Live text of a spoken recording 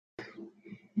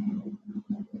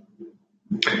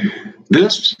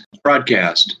This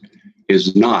broadcast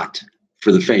is not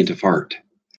for the faint of heart.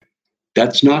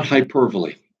 That's not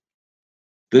hyperbole.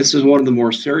 This is one of the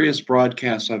more serious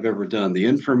broadcasts I've ever done. The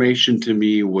information to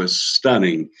me was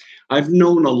stunning. I've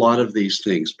known a lot of these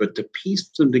things, but to piece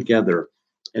them together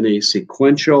in a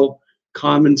sequential,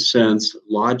 common sense,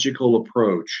 logical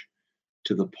approach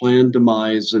to the planned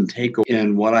demise and takeover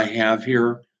and what I have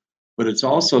here, but it's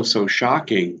also so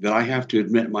shocking that I have to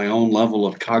admit my own level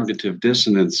of cognitive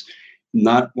dissonance,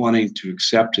 not wanting to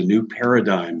accept a new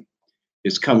paradigm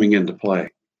is coming into play.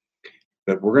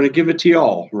 But we're going to give it to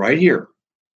y'all right here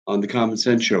on the Common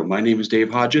Sense Show. My name is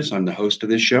Dave Hodges. I'm the host of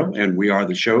this show, and we are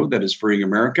the show that is freeing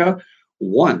America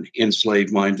one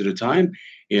enslaved mind at a time.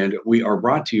 And we are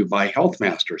brought to you by Health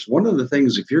Masters. One of the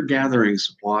things, if you're gathering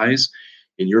supplies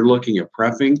and you're looking at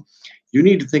prepping, you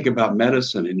need to think about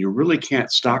medicine, and you really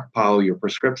can't stockpile your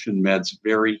prescription meds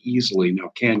very easily,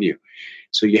 now can you?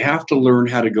 So you have to learn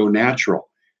how to go natural.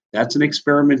 That's an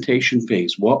experimentation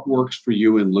phase. What works for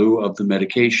you in lieu of the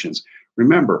medications?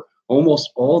 Remember,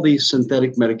 almost all these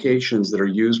synthetic medications that are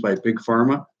used by Big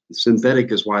Pharma,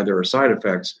 synthetic is why there are side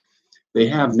effects, they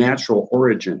have natural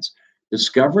origins.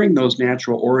 Discovering those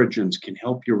natural origins can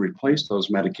help you replace those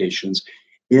medications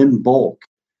in bulk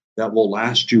that will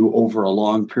last you over a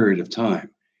long period of time.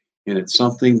 And it's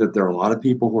something that there are a lot of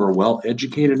people who are well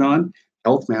educated on.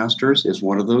 Health Masters is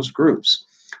one of those groups.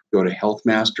 Go to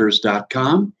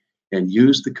healthmasters.com and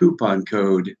use the coupon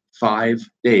code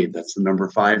 5DAVE. That's the number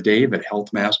 5DAVE at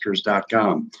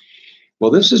healthmasters.com.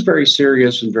 Well, this is very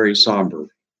serious and very somber.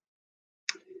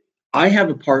 I have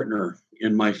a partner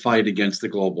in my fight against the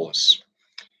globalists,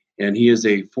 and he is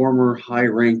a former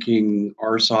high-ranking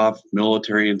RSOF,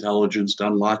 military intelligence,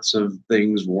 done lots of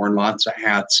things, worn lots of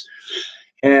hats,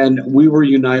 and we were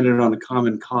united on a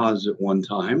common cause at one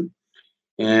time,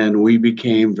 and we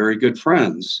became very good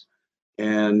friends.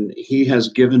 And he has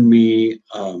given me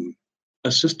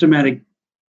a systematic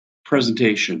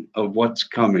presentation of what's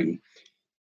coming.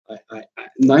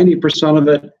 90% of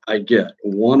it I get.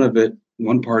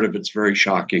 One part of it's very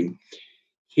shocking.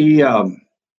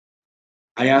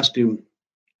 I asked him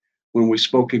when we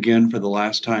spoke again for the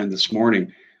last time this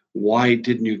morning, why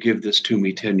didn't you give this to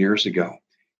me 10 years ago?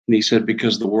 And he said,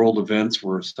 because the world events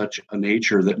were such a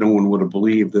nature that no one would have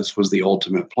believed this was the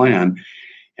ultimate plan,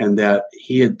 and that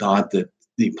he had thought that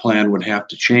the plan would have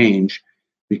to change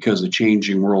because of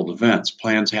changing world events.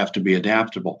 Plans have to be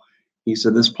adaptable. He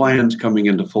said, this plan's coming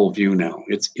into full view now.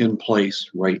 It's in place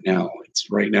right now. It's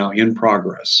right now in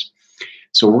progress.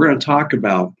 So we're going to talk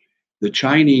about the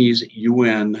Chinese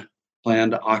UN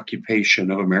planned occupation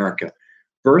of America.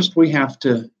 First, we have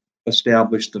to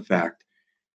establish the fact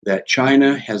that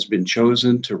China has been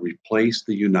chosen to replace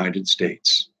the United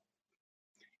States.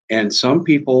 And some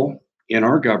people in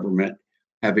our government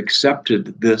have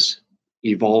accepted this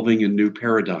evolving and new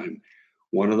paradigm.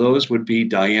 One of those would be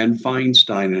Dianne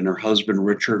Feinstein and her husband,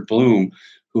 Richard Bloom,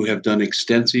 who have done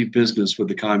extensive business with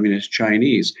the Communist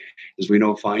Chinese. As we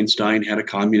know, Feinstein had a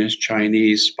Communist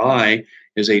Chinese spy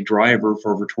as a driver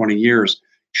for over 20 years.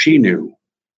 She knew,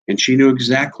 and she knew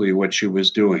exactly what she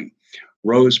was doing.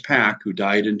 Rose Pack, who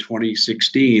died in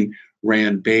 2016,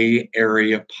 ran Bay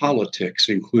Area politics,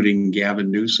 including Gavin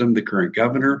Newsom, the current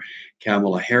governor,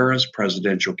 Kamala Harris,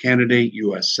 presidential candidate,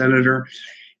 U.S. senator,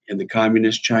 and the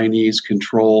Communist Chinese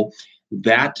control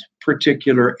that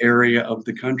particular area of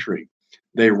the country.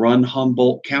 They run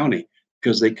Humboldt County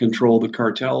because they control the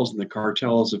cartels, and the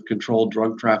cartels have controlled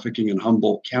drug trafficking in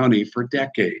Humboldt County for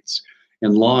decades.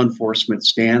 And law enforcement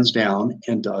stands down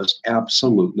and does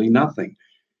absolutely nothing.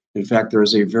 In fact, there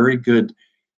is a very good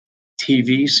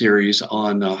TV series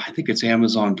on, I think it's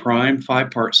Amazon Prime,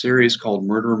 5-part series called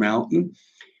Murder Mountain.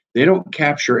 They don't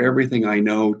capture everything I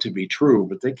know to be true,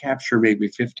 but they capture maybe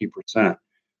 50%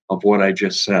 of what I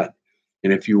just said.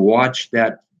 And if you watch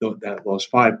those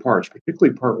 5 parts,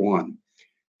 particularly part 1,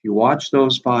 if you watch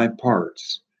those 5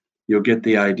 parts, you'll get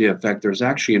the idea. In fact, there's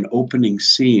actually an opening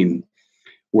scene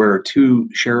where 2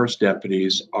 sheriff's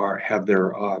deputies have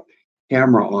their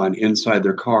camera on inside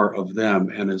their car of them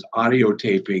and is audio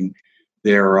taping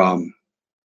their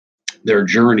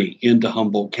journey into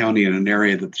Humboldt County in an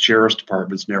area that the sheriff's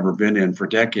department's never been in for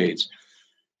decades.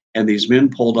 And these men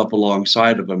pulled up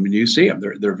alongside of them, and you see them,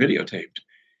 they're videotaped.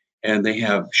 And they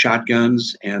have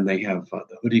shotguns, and they have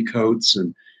the hoodie coats,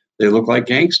 and they look like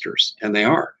gangsters, and they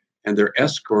are. And they're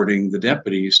escorting the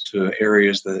deputies to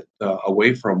areas that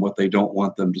away from what they don't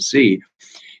want them to see.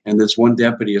 And this one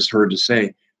deputy is heard to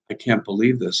say, I can't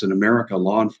believe this. In America,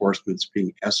 law enforcement's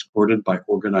being escorted by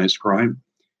organized crime.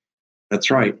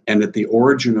 That's right. And at the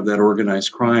origin of that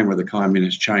organized crime are the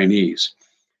Communist Chinese.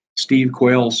 Steve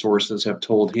Quayle's sources have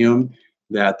told him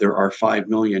that there are 5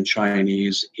 million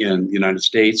Chinese in the United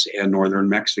States and northern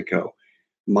Mexico.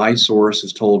 My source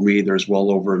has told me there's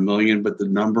well over 1 million, but the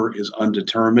number is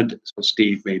undetermined, so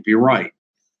Steve may be right.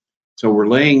 So we're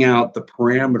laying out the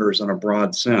parameters in a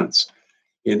broad sense.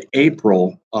 In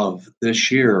April of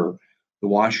this year, the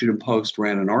Washington Post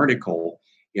ran an article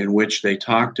in which they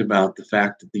talked about the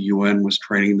fact that the UN was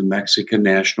training the Mexican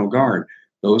National Guard.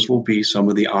 Those will be some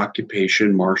of the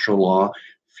occupation martial law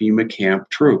FEMA camp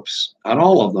troops. Not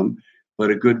all of them,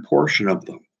 but a good portion of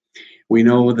them. We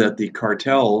know that the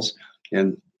cartels,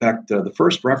 in fact, the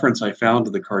first reference I found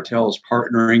to the cartels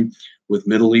partnering with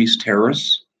Middle East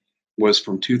terrorists was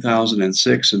from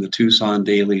 2006 in the Tucson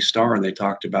Daily Star, and they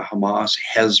talked about Hamas,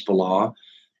 Hezbollah,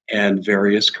 and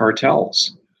various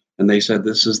cartels. And they said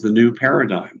this is the new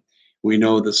paradigm. We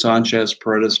know the Sanchez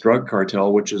Paredes drug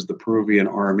cartel, which is the Peruvian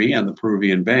army and the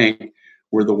Peruvian bank,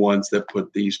 were the ones that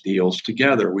put these deals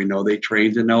together. We know they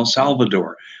trained in El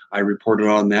Salvador. I reported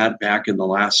on that back in the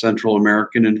last Central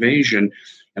American invasion,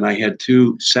 and I had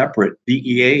two separate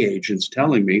DEA agents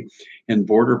telling me, and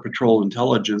Border Patrol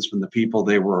intelligence from the people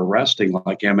they were arresting,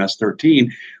 like MS-13,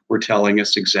 were telling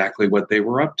us exactly what they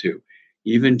were up to.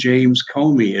 Even James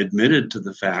Comey admitted to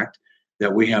the fact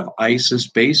that we have ISIS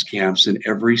base camps in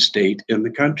every state in the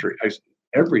country,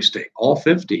 every state, all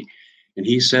 50. And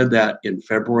he said that in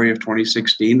February of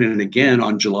 2016 and again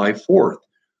on July 4th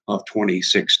of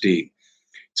 2016.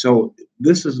 So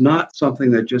this is not something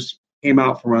that just came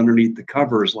out from underneath the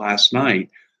covers last night.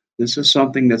 This is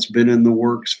something that's been in the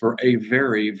works for a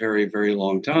very, very, very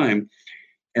long time.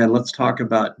 And let's talk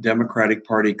about Democratic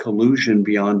Party collusion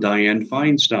beyond Dianne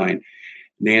Feinstein.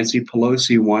 Nancy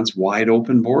Pelosi wants wide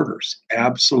open borders,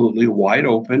 absolutely wide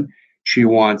open. She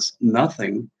wants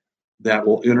nothing that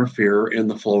will interfere in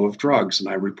the flow of drugs. And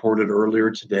I reported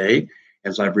earlier today,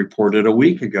 as I've reported a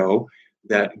week ago,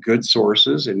 that good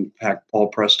sources, in fact, Paul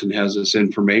Preston has this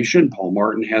information, Paul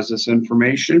Martin has this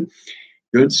information,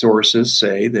 good sources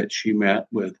say that she met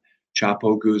with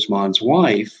Chapo Guzman's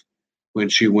wife when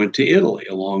she went to Italy,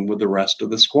 along with the rest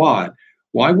of the squad.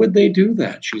 Why would they do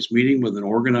that? She's meeting with an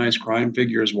organized crime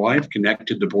figure's wife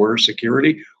connected to border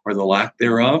security or the lack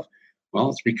thereof.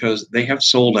 Well, it's because they have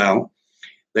sold out.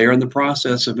 They are in the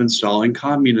process of installing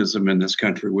communism in this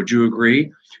country. Would you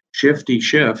agree? Shifty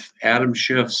Schiff, Adam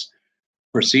Schiff's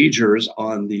procedures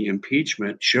on the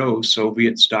impeachment show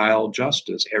Soviet-style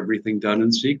justice, everything done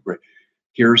in secret.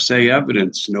 Hearsay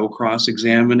evidence, no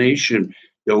cross-examination,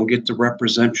 don't get to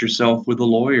represent yourself with a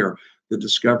lawyer. The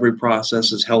discovery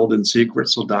process is held in secret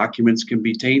so documents can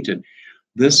be tainted.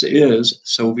 This is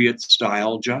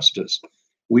Soviet-style justice.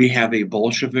 We have a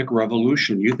Bolshevik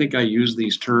revolution. You think I use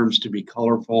these terms to be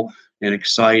colorful and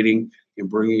exciting and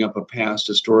bringing up a past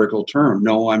historical term?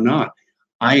 No, I'm not.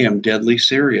 I am deadly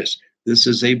serious. This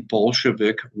is a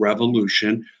Bolshevik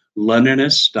revolution,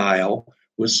 Leninist style,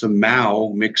 with some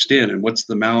Mao mixed in. And what's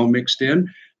the Mao mixed in?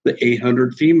 The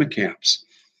 800 FEMA camps.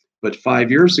 But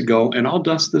 5 years ago, and I'll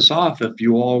dust this off if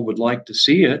you all would like to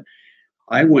see it,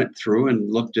 I went through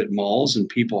and looked at malls, and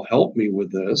people helped me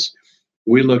with this.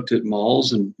 We looked at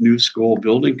malls and new school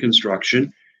building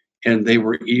construction, and they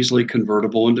were easily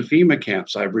convertible into FEMA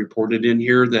camps. I've reported in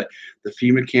here that the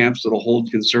FEMA camps that'll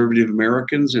hold conservative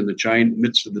Americans in the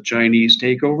midst of the Chinese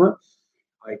takeover,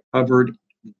 I covered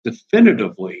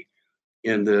definitively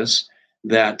in this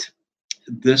that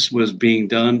this was being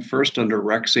done first under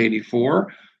Rex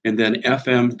 84 and then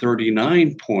FM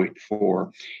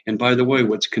 39.4. And by the way,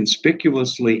 what's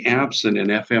conspicuously absent in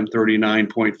FM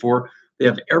 39.4, they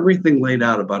have everything laid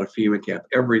out about a FEMA camp,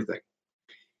 everything,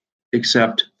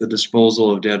 except the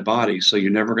disposal of dead bodies. So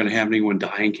you're never going to have anyone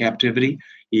die in captivity,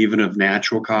 even of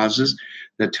natural causes.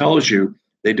 That tells you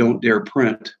they don't dare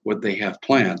print what they have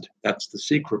planned. That's the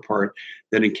secret part,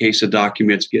 that in case the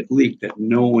documents get leaked, that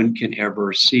no one can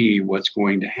ever see what's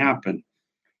going to happen.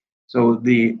 So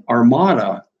the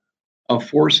armada of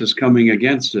forces coming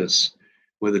against us,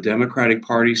 with the Democratic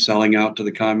Party selling out to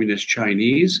the communist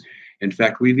Chinese. In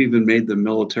fact, we've even made them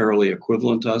militarily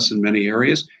equivalent to us in many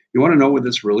areas. You want to know where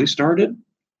this really started?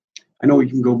 I know we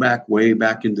can go back way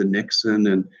back into Nixon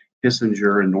and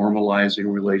Kissinger and normalizing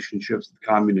relationships with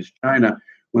communist China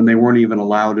when they weren't even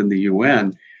allowed in the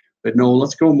UN. But no,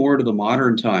 let's go more to the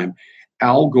modern time.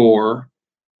 Al Gore,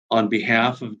 on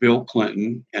behalf of Bill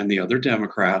Clinton and the other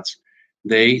Democrats,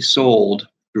 they sold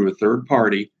through a third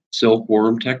party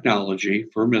silkworm technology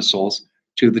for missiles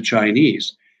to the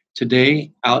Chinese.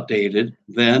 Today, outdated,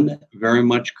 then very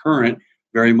much current,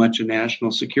 very much a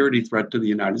national security threat to the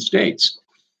United States.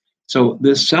 So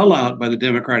this sellout by the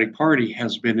Democratic Party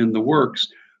has been in the works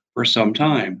for some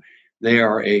time. They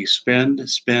are a spend,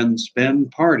 spend,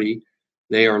 spend party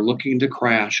They are looking to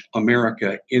crash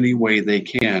America any way they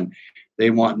can.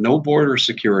 They want no border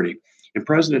security. And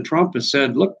President Trump has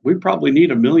said, look, we probably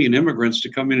need 1 million immigrants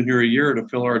to come in here a year to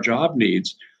fill our job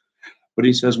needs. But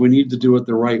he says we need to do it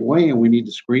the right way, and we need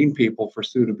to screen people for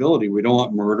suitability. We don't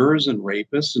want murderers and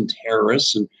rapists and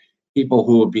terrorists and people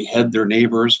who will behead their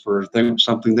neighbors for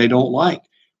something they don't like.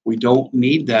 We don't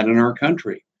need that in our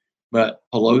country. But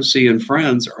Pelosi and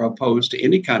friends are opposed to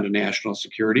any kind of national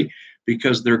security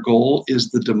because their goal is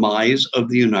the demise of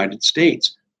the United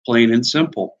States, plain and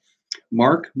simple.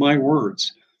 Mark my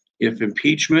words. If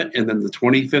impeachment and then the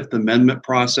 25th Amendment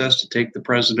process to take the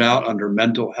president out under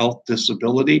mental health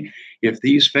disability, if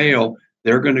these fail,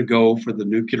 they're going to go for the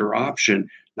nuclear option,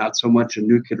 not so much a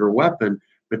nuclear weapon,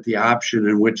 but the option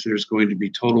in which there's going to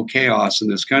be total chaos in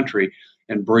this country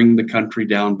and bring the country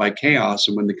down by chaos.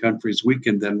 And when the country's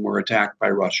weakened, then we're attacked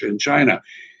by Russia and China.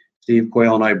 Steve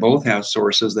Quayle and I both have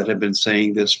sources that have been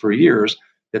saying this for years,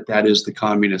 that that is the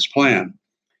communist plan.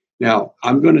 Now,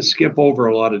 I'm going to skip over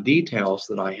a lot of details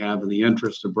that I have in the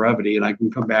interest of brevity, and I can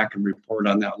come back and report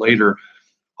on that later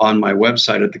on my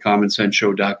website at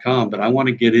thecommonsenseshow.com. But I want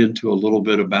to get into a little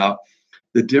bit about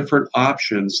the different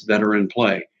options that are in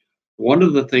play. One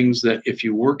of the things that if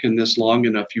you work in this long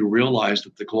enough, you realize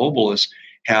that the globalists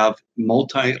have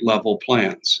multi-level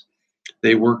plans.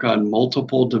 They work on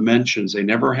multiple dimensions. They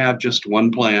never have just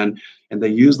one plan, and they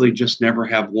usually just never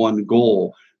have one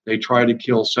goal. They try to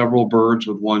kill several birds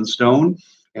with one stone,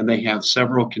 and they have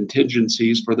several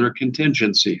contingencies for their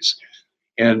contingencies.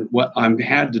 And what I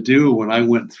had to do when I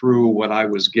went through what I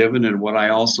was given and what I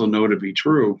also know to be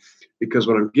true, because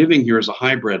what I'm giving here is a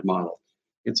hybrid model.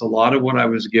 It's a lot of what I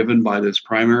was given by this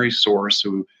primary source,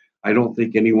 who I don't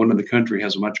think anyone in the country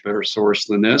has a much better source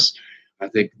than this. I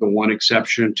think the one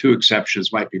exception, two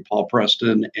exceptions might be Paul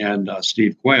Preston and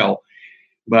Steve Quayle.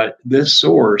 But this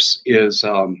source is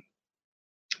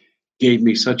gave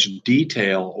me such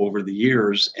detail over the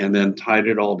years and then tied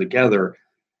it all together.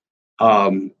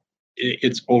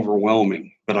 It's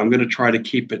overwhelming, but I'm going to try to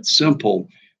keep it simple,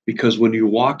 because when you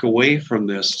walk away from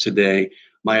this today,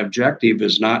 my objective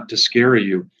is not to scare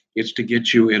you. It's to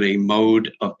get you in a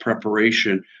mode of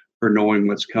preparation for knowing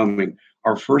what's coming.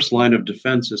 Our first line of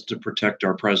defense is to protect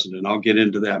our president. I'll get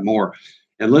into that more.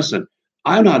 And listen,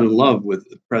 I'm not in love with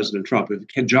President Trump.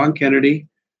 If John Kennedy,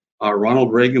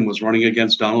 Ronald Reagan was running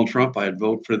against Donald Trump, I'd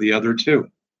vote for the other two.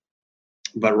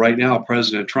 But right now,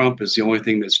 President Trump is the only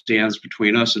thing that stands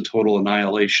between us and total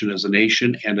annihilation as a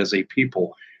nation and as a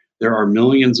people. There are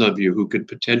millions of you who could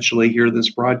potentially hear this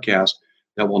broadcast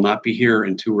that will not be here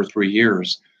in 2 or 3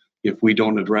 years if we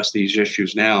don't address these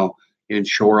issues now and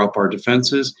shore up our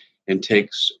defenses and take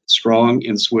strong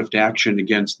and swift action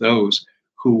against those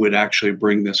who would actually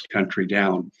bring this country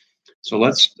down. So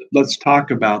let's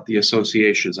talk about the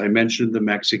associations. I mentioned the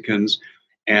Mexicans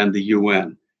and the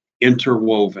UN,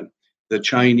 interwoven. The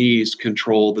Chinese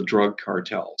control the drug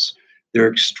cartels.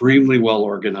 They're extremely well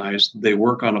organized. They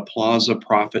work on a plaza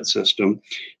profit system.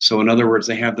 So in other words,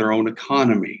 they have their own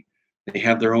economy. They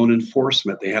have their own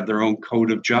enforcement. They have their own code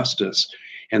of justice.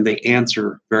 And they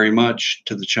answer very much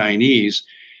to the Chinese.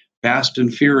 Fast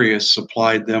and Furious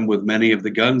supplied them with many of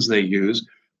the guns they use,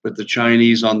 but the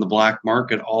Chinese on the black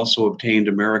market also obtained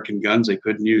American guns. They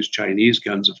couldn't use Chinese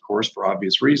guns, of course, for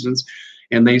obvious reasons,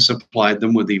 and they supplied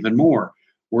them with even more.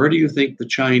 Where do you think the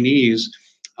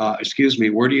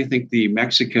where do you think the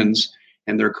Mexicans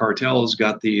and their cartels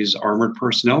got these armored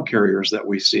personnel carriers that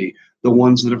we see, the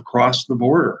ones that have crossed the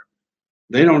border?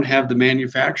 They don't have the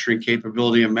manufacturing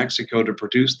capability in Mexico to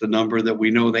produce the number that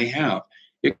we know they have.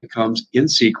 It comes in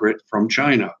secret from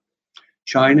China.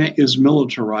 China is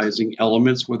militarizing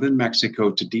elements within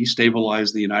Mexico to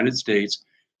destabilize the United States,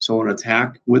 so an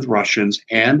attack with Russians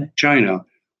and China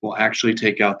will actually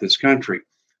take out this country.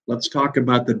 Let's talk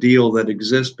about the deal that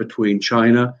exists between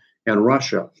China and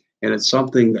Russia. And it's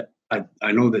something that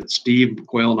I know that Steve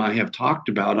Quayle and I have talked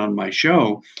about on my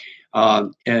show.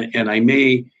 And I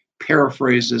may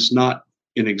paraphrase this, not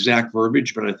in exact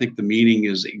verbiage, but I think the meaning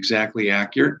is exactly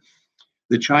accurate.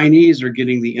 The Chinese are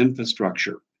getting the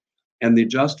infrastructure. And the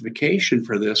justification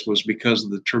for this was because of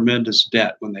the tremendous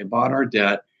debt. When they bought our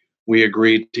debt, we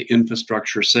agreed to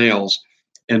infrastructure sales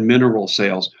and mineral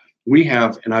sales. We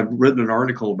have, and I've written an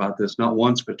article about this not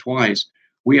once but twice,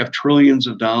 we have trillions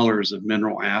of dollars of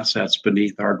mineral assets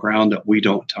beneath our ground that we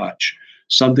don't touch.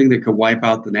 Something that could wipe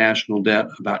out the national debt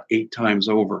about 8 times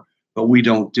over, but we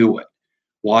don't do it.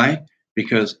 Why?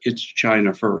 Because it's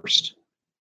China first.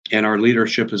 And our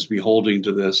leadership is beholding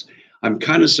to this. I'm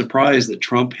kind of surprised that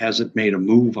Trump hasn't made a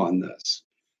move on this.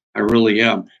 I really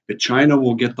am. But China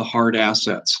will get the hard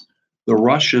assets. The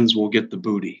Russians will get the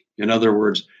booty. In other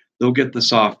words, they'll get the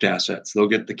soft assets, they'll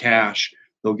get the cash,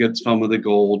 they'll get some of the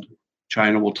gold.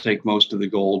 China will take most of the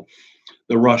gold.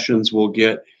 The Russians will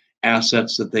get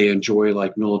assets that they enjoy,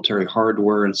 like military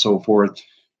hardware and so forth,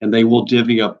 and they will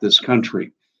divvy up this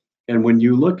country. And when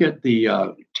you look at the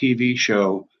TV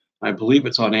show, I believe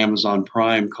it's on Amazon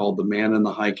Prime, called The Man in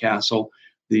the High Castle,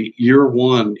 the year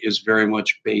one is very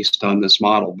much based on this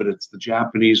model, but it's the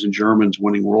Japanese and Germans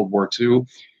winning World War II.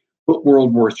 Put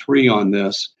World War III on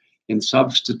this and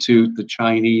substitute the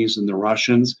Chinese and the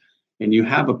Russians, and you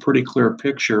have a pretty clear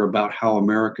picture about how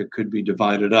America could be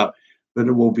divided up. But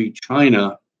it will be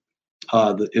China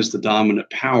that is the dominant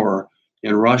power,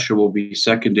 and Russia will be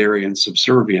secondary and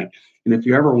subservient. And if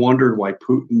you ever wondered why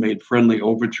Putin made friendly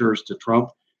overtures to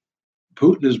Trump,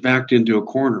 Putin is backed into a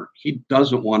corner. He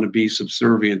doesn't want to be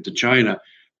subservient to China,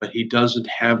 but he doesn't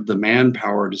have the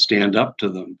manpower to stand up to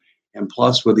them. And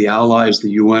plus, with the allies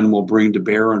the UN will bring to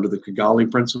bear under the Kigali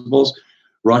principles,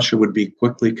 Russia would be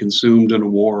quickly consumed in a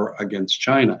war against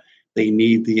China. They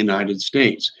need the United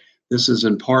States. This is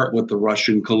in part what the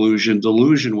Russian collusion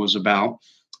delusion was about,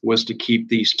 was to keep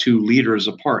these two leaders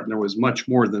apart. And there was much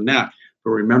more than that.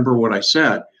 But remember what I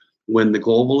said, when the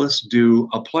globalists do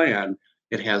a plan,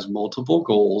 it has multiple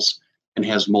goals and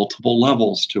has multiple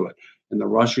levels to it. And the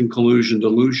Russian collusion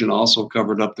delusion also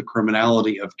covered up the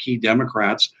criminality of key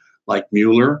Democrats like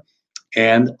Mueller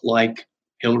and like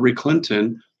Hillary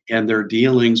Clinton and their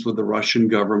dealings with the Russian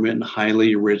government and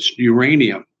highly enriched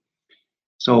uranium.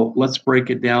 So let's break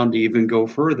it down to even go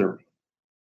further.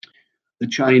 The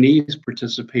Chinese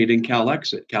participate in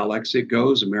CalExit. CalExit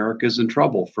goes, America's in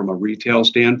trouble from a retail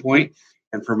standpoint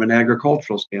and from an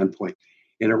agricultural standpoint.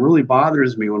 And it really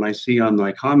bothers me when I see on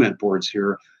my comment boards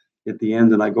here at the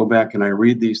end, and I go back and I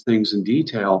read these things in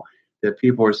detail, that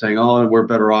people are saying, oh, we're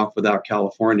better off without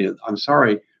California. I'm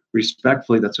sorry,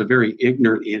 respectfully, that's a very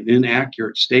ignorant and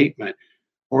inaccurate statement.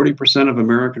 40% of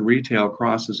American retail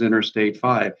crosses Interstate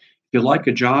 5. If you'd like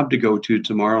a job to go to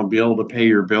tomorrow and be able to pay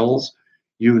your bills,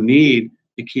 you need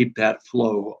to keep that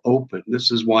flow open.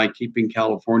 This is why keeping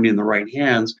California in the right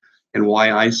hands and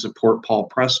why I support Paul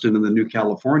Preston and the New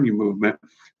California movement.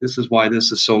 This is why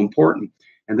this is so important.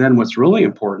 And then what's really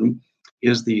important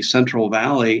is the Central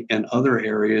Valley and other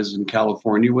areas in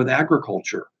California with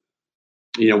agriculture.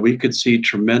 You know, we could see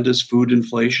tremendous food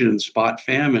inflation and spot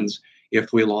famines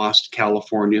if we lost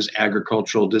California's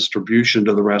agricultural distribution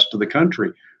to the rest of the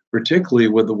country, particularly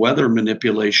with the weather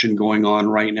manipulation going on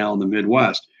right now in the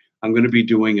Midwest. I'm going to be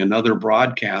doing another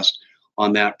broadcast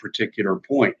on that particular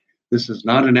point. This is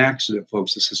not an accident,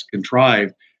 folks. This is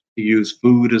contrived to use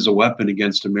food as a weapon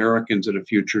against Americans at a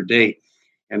future date.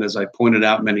 And as I pointed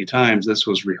out many times, this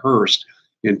was rehearsed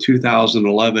in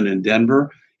 2011 in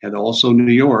Denver and also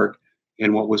New York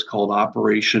in what was called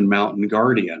Operation Mountain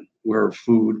Guardian, where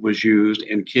food was used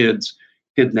and kids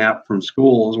kidnapped from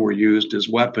schools were used as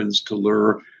weapons to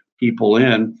lure people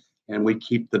in, and we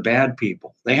keep the bad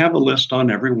people. They have a list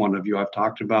on every one of you. I've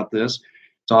talked about this.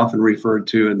 It's often referred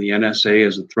to in the NSA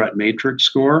as a threat matrix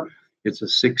score. It's a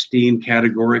 16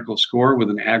 categorical score with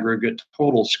an aggregate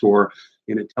total score,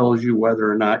 and it tells you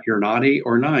whether or not you're naughty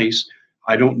or nice.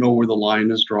 I don't know where the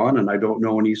line is drawn, and I don't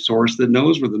know any source that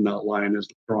knows where the line is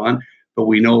drawn, but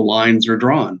we know lines are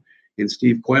drawn. And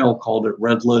Steve Quayle called it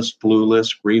red list, blue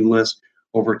list, green list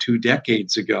over 2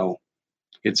 decades ago.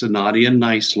 It's a naughty and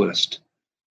nice list.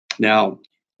 Now,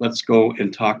 let's go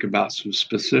and talk about some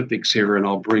specifics here, and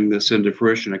I'll bring this into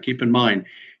fruition. Now, keep in mind,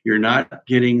 you're not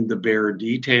getting the bare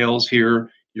details here.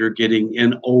 You're getting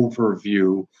an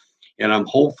overview. And I'm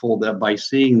hopeful that by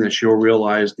seeing this, you'll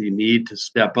realize the need to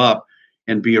step up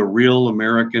and be a real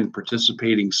American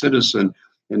participating citizen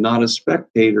and not a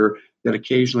spectator that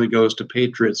occasionally goes to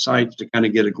Patriot sites to kind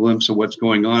of get a glimpse of what's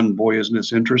going on. Boy, isn't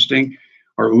this interesting?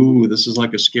 Or, ooh, this is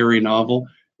like a scary novel.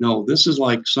 No, this is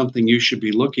like something you should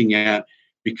be looking at,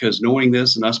 because knowing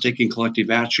this and us taking collective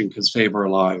action can save our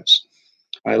lives.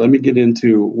 All right, let me get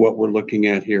into what we're looking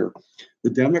at here. The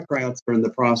Democrats are in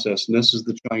the process, and this is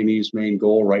the Chinese main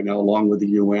goal right now, along with the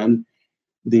UN.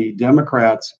 The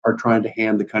Democrats are trying to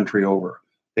hand the country over.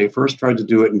 They first tried to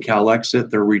do it in CalExit.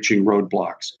 They're reaching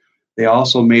roadblocks. They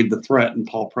also made the threat, and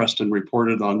Paul Preston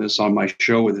reported on this on my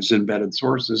show with his embedded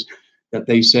sources, that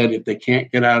they said if they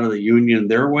can't get out of the union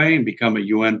their way and become a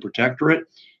UN protectorate,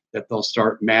 that they'll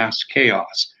start mass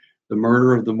chaos. The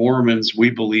murder of the Mormons, we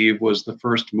believe, was the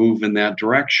first move in that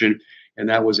direction, and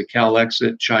that was a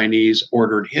CalExit Chinese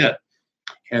ordered hit.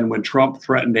 And when Trump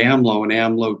threatened AMLO and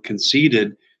AMLO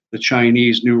conceded, the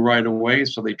Chinese knew right away,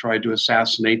 so they tried to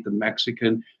assassinate the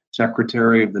Mexican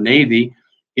Secretary of the Navy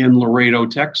in Laredo,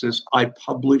 Texas. I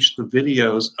published the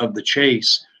videos of the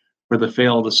chase for the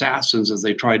failed assassins as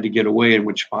they tried to get away, in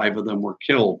which 5 of them were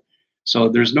killed. So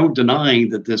there's no denying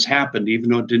that this happened, even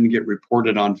though it didn't get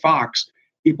reported on Fox.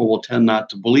 People will tend not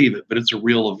to believe it, but it's a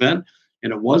real event,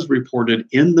 and it was reported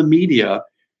in the media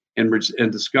and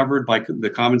discovered by the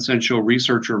Common Sense Show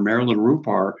researcher Marilyn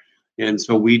Rupar. And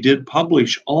so we did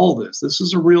publish all this. This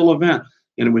is a real event.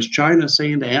 And it was China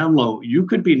saying to AMLO, you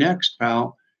could be next,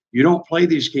 pal. You don't play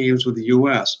these games with the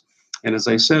US. And as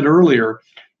I said earlier,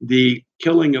 the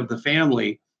killing of the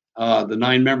family, the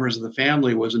 9 members of the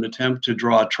family, was an attempt to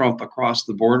draw Trump across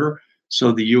the border.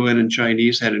 So the UN and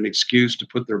Chinese had an excuse to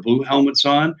put their blue helmets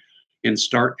on and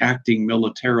start acting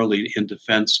militarily in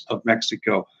defense of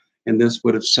Mexico. And this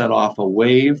would have set off a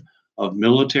wave of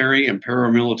military and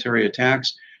paramilitary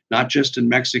attacks, not just in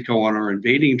Mexico on our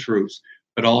invading troops,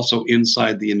 but also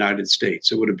inside the United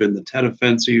States. It would have been the Tet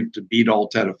Offensive to beat all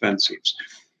Tet Offensives.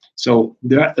 So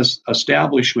that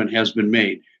establishment has been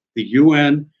made. The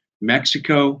UN,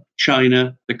 Mexico,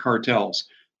 China, the cartels.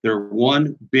 They're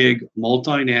one big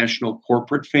multinational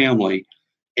corporate family,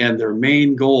 and their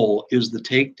main goal is the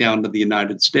takedown of the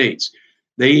United States.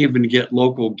 They even get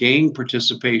local gang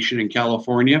participation in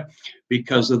California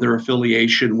because of their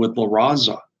affiliation with La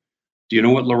Raza. Do you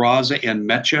know what La Raza and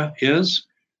Mecha is?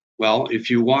 Well, if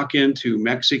you walk into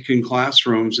Mexican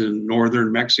classrooms in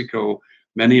northern Mexico,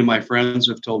 many of my friends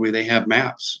have told me they have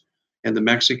maps. And the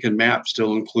Mexican map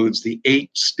still includes the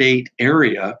 8-state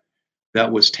area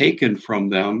that was taken from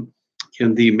them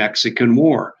in the Mexican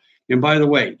War. And by the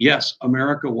way, yes,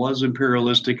 America was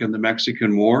imperialistic in the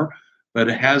Mexican War, but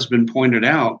it has been pointed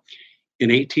out in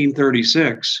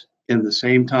 1836, in the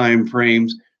same time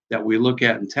frames that we look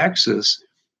at in Texas,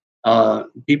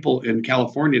 people in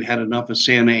California had enough of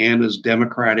Santa Anna's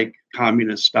democratic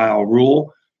communist style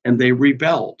rule, and they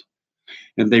rebelled.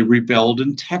 And they rebelled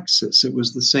in Texas. It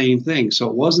was the same thing. So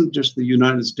it wasn't just the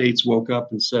United States woke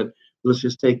up and said, let's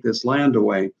just take this land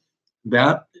away.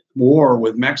 That war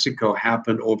with Mexico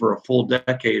happened over a full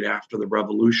decade after the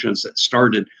revolutions that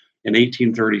started in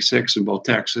 1836 in both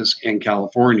Texas and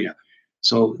California.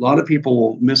 So a lot of people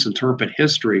will misinterpret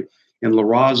history, and La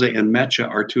Raza and Mecha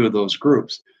are 2 of those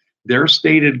groups. Their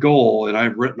stated goal, and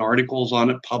I've written articles on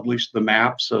it, published the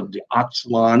maps of the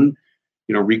Aztlan,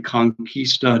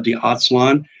 Reconquista de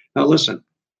Aztlan. Now listen,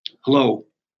 hello,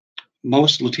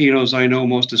 most Latinos I know,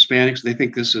 most Hispanics, they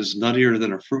think this is nuttier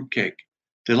than a fruitcake.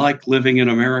 They like living in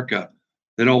America.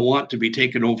 They don't want to be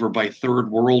taken over by third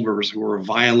worlders who are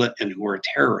violent and who are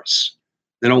terrorists.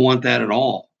 They don't want that at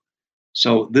all.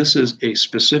 So this is a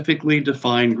specifically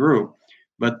defined group,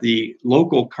 but the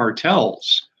local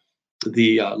cartels,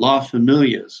 the La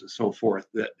Familias and so forth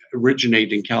that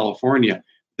originate in California,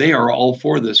 they are all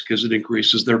for this because it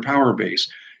increases their power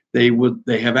base. They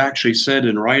have actually said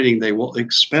in writing they will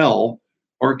expel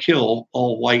or kill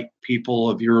all white people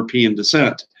of European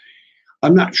descent.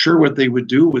 I'm not sure what they would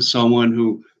do with someone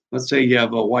who, let's say you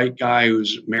have a white guy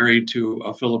who's married to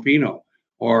a Filipino,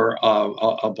 or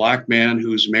a black man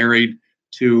who's married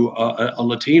to a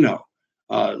Latino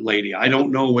lady. I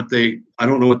don't know what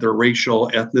their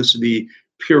racial, ethnicity,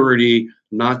 purity,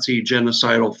 Nazi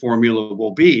genocidal formula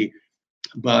will be.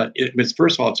 But it's,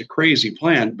 first of all, it's a crazy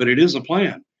plan, but it is a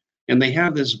plan. And they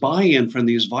have this buy-in from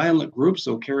these violent groups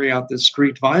that will carry out this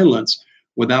street violence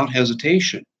without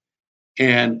hesitation.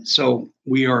 And so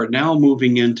we are now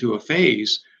moving into a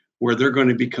phase where they're going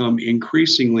to become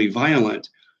increasingly violent.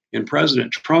 And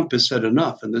President Trump has said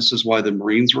enough. And this is why the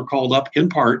Marines were called up in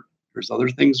part. There's other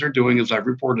things they're doing, as I've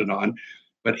reported on.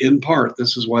 But in part,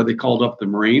 this is why they called up the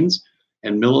Marines.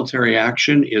 And military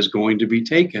action is going to be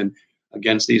taken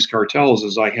against these cartels,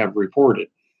 as I have reported.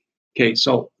 Okay,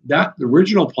 so the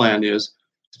original plan is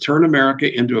to turn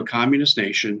America into a communist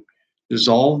nation,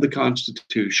 dissolve the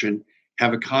Constitution,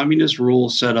 have a communist rule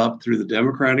set up through the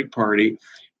Democratic Party,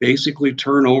 basically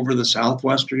turn over the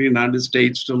southwestern United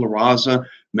States to La Raza,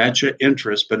 Mecha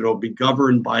interests, but it'll be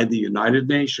governed by the United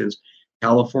Nations.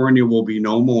 California will be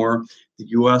no more. The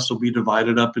U.S. will be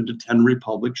divided up into 10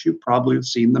 republics. You probably have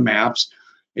seen the maps.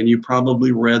 And you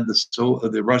probably read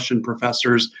the Russian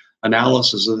professor's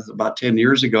analysis of about 10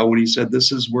 years ago when he said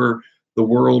this is where the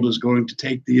world is going to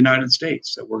take the United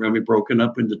States, that we're going to be broken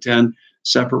up into 10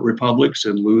 separate republics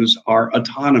and lose our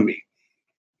autonomy.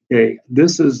 Okay,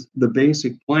 this is the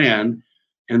basic plan.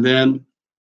 And then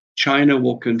China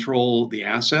will control the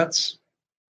assets,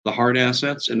 the hard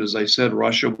assets. And as I said,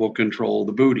 Russia will control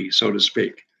the booty, so to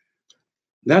speak.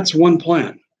 That's one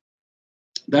plan.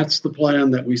 That's the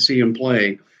plan that we see in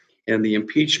play, and the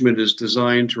impeachment is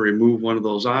designed to remove one of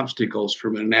those obstacles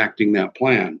from enacting that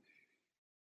plan.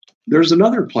 There's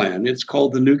another plan. It's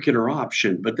called the nuclear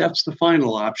option, but that's the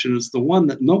final option. It's the one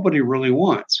that nobody really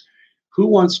wants. Who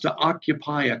wants to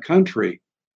occupy a country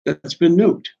that's been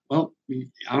nuked? Well,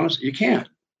 honestly, you can't.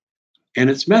 And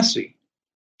it's messy.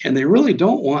 And they really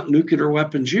don't want nuclear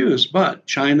weapons used. But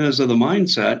China is of the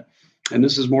mindset, and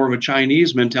this is more of a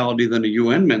Chinese mentality than a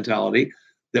UN mentality,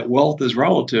 that wealth is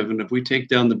relative. And if we take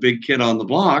down the big kid on the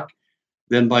block,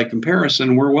 then by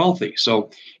comparison, we're wealthy.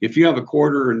 So if you have a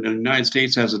quarter and the United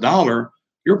States has a dollar,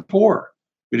 you're poor.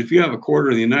 But if you have a quarter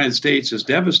of the United States is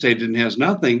devastated and has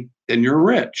nothing, then you're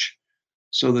rich.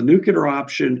 So the nuclear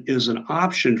option is an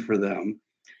option for them.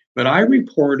 But I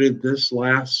reported this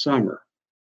last summer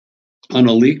on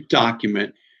a leaked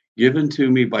document given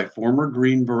to me by former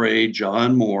Green Beret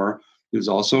John Moore, who's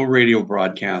also a radio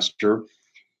broadcaster.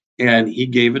 And he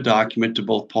gave a document to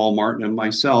both Paul Martin and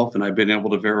myself, and I've been able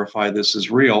to verify this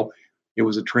is real. It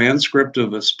was a transcript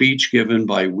of a speech given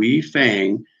by Wei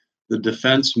Fang, the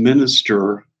defense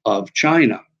minister of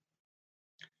China.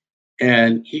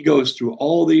 And he goes through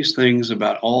all these things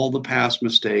about all the past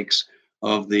mistakes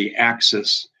of the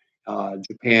Axis,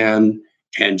 Japan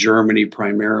and Germany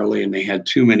primarily, and they had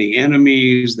too many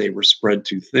enemies, they were spread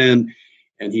too thin.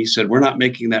 And he said, we're not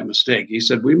making that mistake. He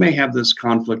said, we may have this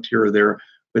conflict here or there,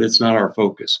 but it's not our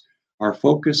focus. Our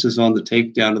focus is on the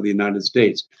takedown of the United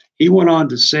States. He went on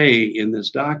to say in this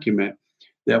document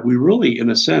that we really, in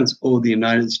a sense, owe the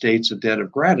United States a debt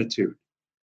of gratitude.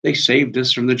 They saved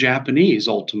us from the Japanese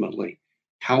ultimately.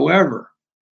 However,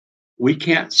 we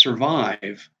can't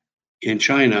survive in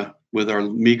China with our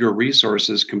meager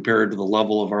resources compared to the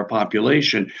level of our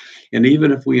population. And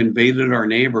even if we invaded our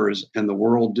neighbors and the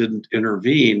world didn't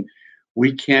intervene,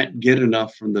 we can't get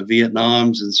enough from the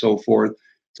Vietnams and so forth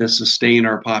to sustain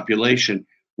our population.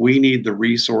 We need the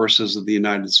resources of the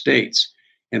United States.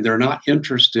 And they're not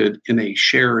interested in a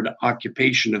shared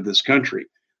occupation of this country.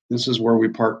 This is where we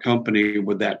part company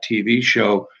with that TV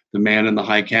show, The Man in the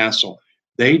High Castle.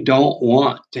 They don't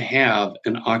want to have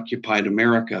an occupied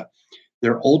America.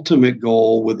 Their ultimate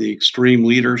goal with the extreme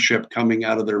leadership coming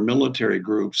out of their military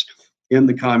groups in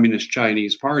the Communist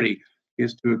Chinese Party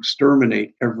is to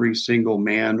exterminate every single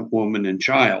man, woman, and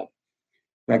child.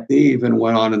 In fact, they even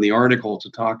went on in the article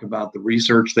to talk about the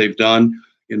research they've done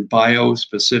in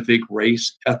bio-specific,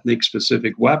 race,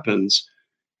 ethnic-specific weapons.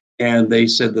 And they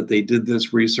said that they did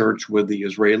this research with the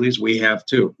Israelis. We have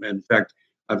too. In fact,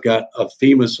 I've got a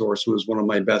FEMA source who was one of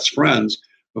my best friends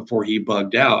before he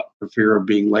bugged out for fear of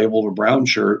being labeled a brown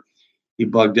shirt. He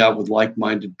bugged out with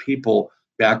like-minded people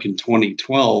back in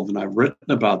 2012, and I've written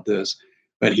about this.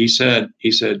 But he said,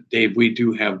 Dave, we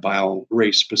do have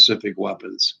bio-race specific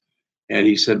weapons. And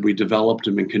he said we developed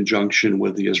them in conjunction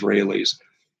with the Israelis.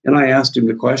 And I asked him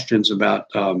the questions about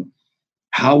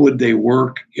how would they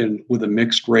work with a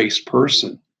mixed race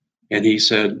person? And he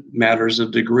said, matters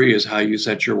of degree is how you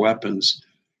set your weapons.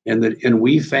 And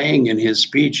Wei Fang in his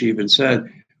speech even said,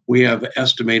 we have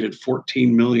estimated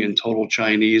 14 million total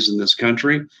Chinese in this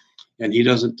country, and he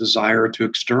doesn't desire to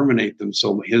exterminate them.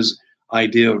 So his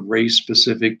idea of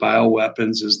race-specific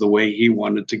bioweapons is the way he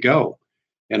wanted to go.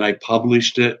 And I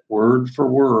published it word for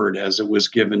word as it was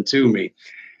given to me.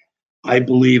 I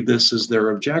believe this is their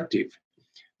objective.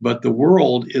 But the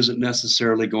world isn't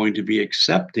necessarily going to be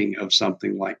accepting of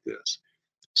something like this.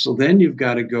 So then you've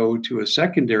got to go to a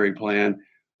secondary plan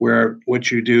where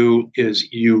what you do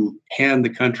is you hand the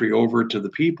country over to the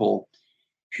people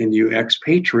and you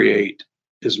expatriate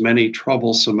as many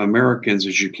troublesome Americans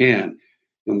as you can.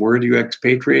 And where do you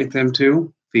expatriate them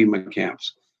to? FEMA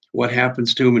camps. What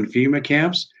happens to them in FEMA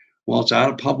camps? Well, it's out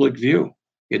of public view.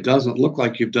 It doesn't look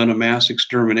like you've done a mass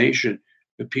extermination,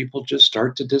 but people just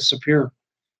start to disappear.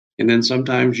 And then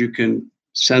sometimes you can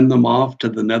send them off to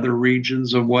the nether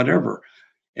regions of whatever.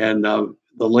 And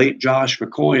the late Josh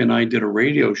McCoy and I did a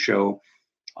radio show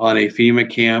on a FEMA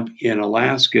camp in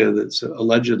Alaska that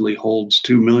allegedly holds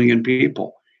 2 million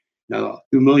people. Now,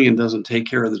 2 million doesn't take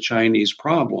care of the Chinese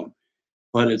problem,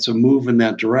 but it's a move in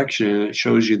that direction, and it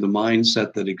shows you the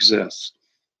mindset that exists.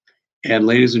 And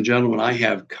ladies and gentlemen, I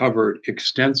have covered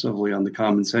extensively on the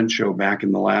Common Sense Show back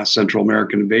in the last Central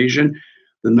American invasion,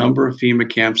 the number of FEMA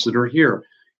camps that are here.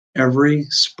 Every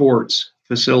sports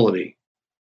facility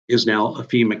is now a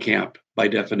FEMA camp by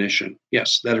definition.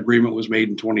 Yes, that agreement was made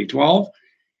in 2012.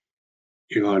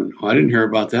 You're going, oh, I didn't hear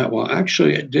about that. Well,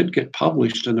 actually, it did get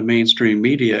published in the mainstream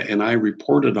media, and I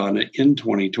reported on it in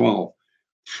 2012.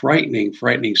 Frightening,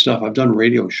 frightening stuff. I've done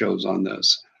radio shows on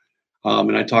this.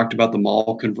 And I talked about the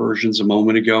mall conversions a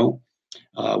moment ago.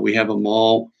 We have a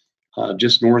mall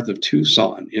just north of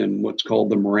Tucson in what's called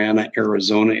the Marana,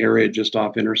 Arizona area, just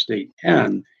off Interstate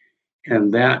 10.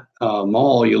 And that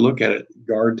mall, you look at it,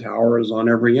 guard towers on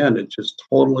every end. It's just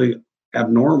totally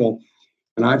abnormal.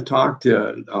 And I've talked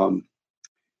to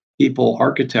people,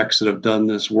 architects that have done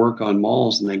this work on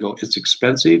malls, and they go, it's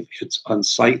expensive, it's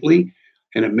unsightly,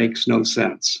 and it makes no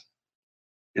sense.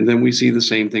 And then we see the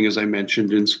same thing, as I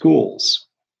mentioned, in schools.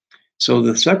 So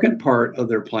the second part of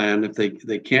their plan, if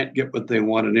they can't get what they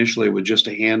want initially with just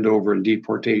a handover and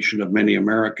deportation of many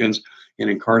Americans and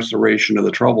incarceration of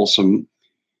the troublesome,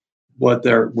 what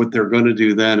they're going to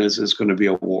do then is going to be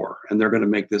a war, and they're going to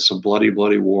make this a bloody,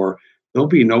 bloody war. There'll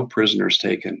be no prisoners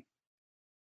taken.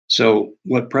 So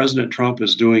what President Trump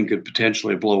is doing could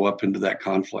potentially blow up into that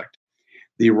conflict.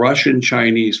 The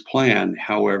Russian-Chinese plan,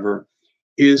 however,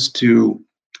 is to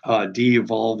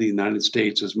de-evolve the United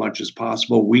States as much as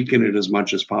possible, weaken it as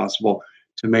much as possible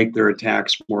to make their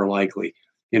attacks more likely.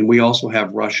 And we also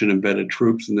have Russian embedded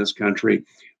troops in this country.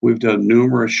 We've done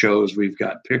numerous shows. We've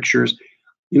got pictures.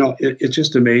 You know, it's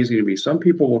just amazing to me. Some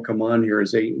people will come on here and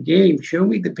say, James, show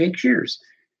me the pictures.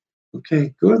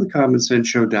 Okay, go to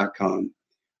thecommonsenseshow.com.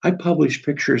 I published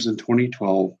pictures in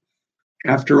 2012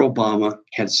 after Obama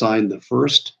had signed the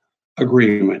first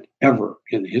agreement ever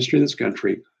in the history of this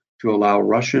country to allow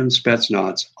Russian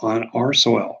Spetsnaz on our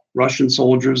soil, Russian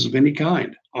soldiers of any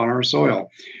kind on our soil.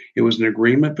 It was an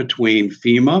agreement between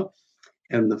FEMA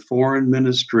and the Foreign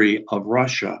Ministry of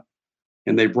Russia.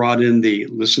 And they brought in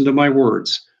listen to my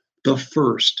words, the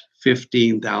first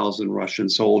 15,000 Russian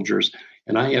soldiers.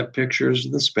 And I have pictures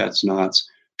of the Spetsnaz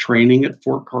training at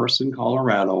Fort Carson,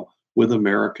 Colorado with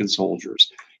American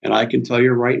soldiers. And I can tell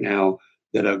you right now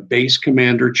that a base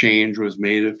commander change was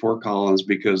made at Fort Collins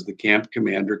because the camp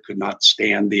commander could not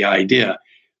stand the idea,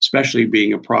 especially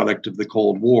being a product of the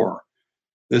Cold War.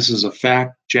 This is a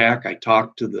fact, Jack. I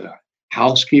talked to the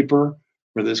housekeeper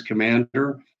for this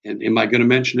commander. And am I going to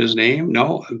mention his name?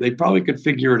 No, they probably could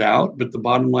figure it out. But the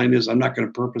bottom line is I'm not going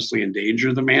to purposely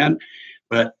endanger the man,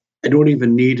 but I don't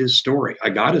even need his story.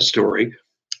 I got his story,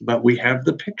 but we have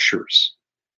the pictures.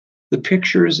 The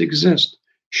pictures exist.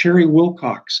 Sherry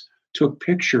Wilcox took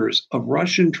pictures of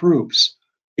Russian troops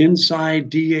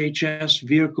inside DHS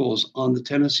vehicles on the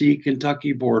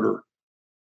Tennessee-Kentucky border.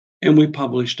 And we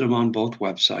published them on both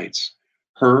websites.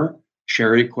 Her,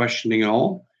 Sherry Questioning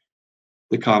All,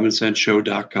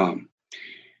 thecommonsenseshow.com.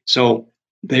 So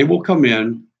they will come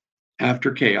in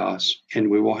after chaos, and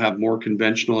we will have more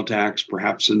conventional attacks,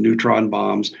 perhaps some neutron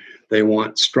bombs. They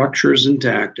want structures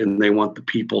intact, and they want the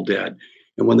people dead.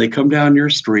 And when they come down your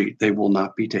street, they will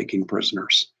not be taking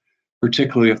prisoners,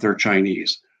 particularly if they're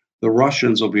Chinese. The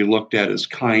Russians will be looked at as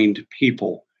kind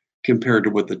people compared to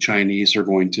what the Chinese are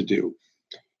going to do.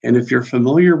 And if you're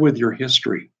familiar with your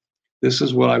history, this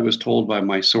is what I was told by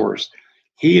my source.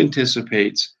 He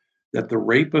anticipates that the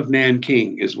rape of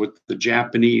Nanking is what the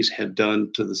Japanese had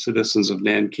done to the citizens of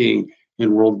Nanking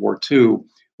in World War II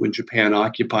when Japan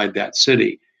occupied that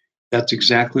city. That's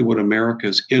exactly what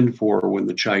America's in for when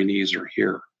the Chinese are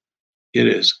here. It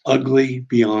is ugly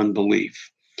beyond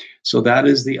belief. So that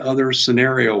is the other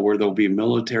scenario where there'll be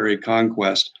military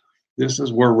conquest. This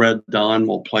is where Red Dawn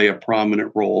will play a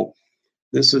prominent role.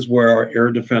 This is where our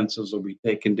air defenses will be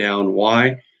taken down.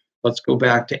 Why? Let's go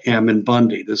back to Ammon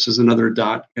Bundy. This is another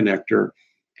dot connector.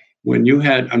 When you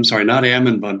had, I'm sorry, not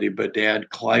Ammon Bundy, but Dad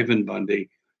Cliven Bundy,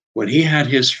 when he had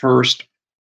his first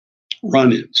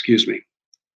run-in,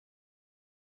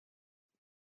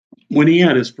 when he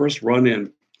had his first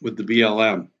run-in with the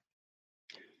BLM,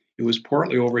 it was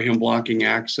partly over him blocking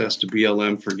access to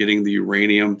BLM for getting the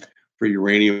uranium for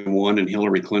Uranium One and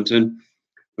Hillary Clinton.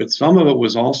 But some of it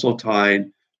was also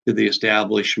tied to the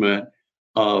establishment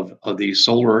of these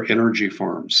solar energy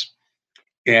farms.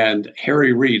 And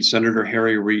Harry Reid, Senator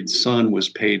Harry Reid's son, was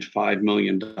paid $5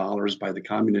 million by the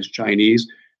communist Chinese,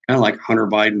 kind of like Hunter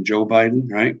Biden, Joe Biden,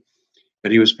 right?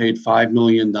 But he was paid $5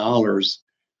 million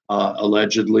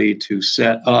allegedly to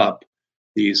set up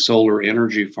these solar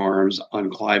energy farms on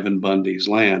Cliven Bundy's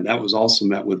land. That was also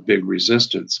met with big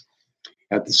resistance.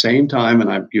 At the same time,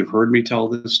 and you've heard me tell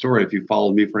this story if you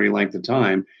followed me for any length of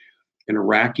time, an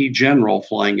Iraqi general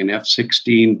flying an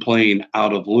F-16 plane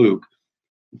out of Luke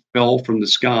fell from the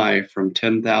sky from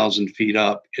 10,000 feet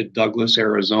up at Douglas,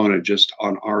 Arizona, just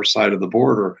on our side of the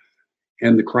border.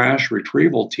 And the crash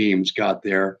retrieval teams got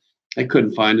there. They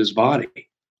couldn't find his body.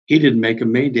 He didn't make a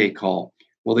Mayday call.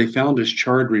 Well, they found his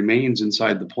charred remains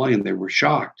inside the plane. They were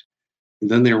shocked. And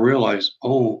then they realized,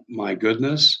 oh my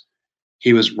goodness,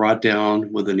 he was brought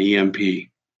down with an EMP.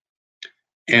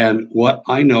 And what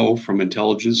I know from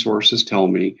intelligence sources tell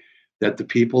me that the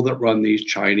people that run these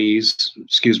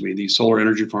these solar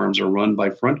energy farms are run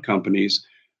by front companies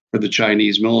for the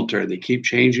Chinese military. They keep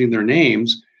changing their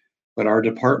names, but our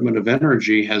Department of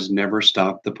Energy has never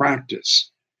stopped the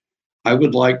practice. I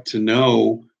would like to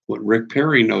know what Rick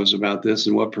Perry knows about this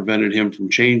and what prevented him from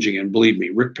changing. And believe me,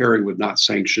 Rick Perry would not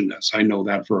sanction this. I know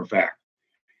that for a fact.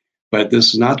 But this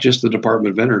is not just the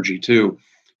Department of Energy, too.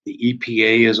 The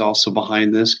EPA is also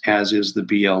behind this, as is the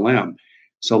BLM.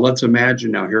 So let's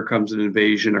imagine now here comes an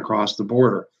invasion across the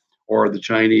border, or the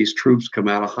Chinese troops come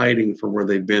out of hiding from where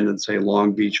they've been in, say,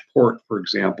 Long Beach Port, for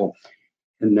example.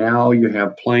 And now you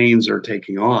have planes are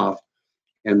taking off.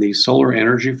 And these solar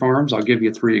energy farms, I'll give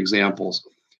you 3 examples.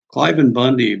 Clive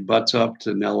Bundy butts up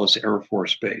to Nellis Air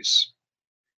Force Base.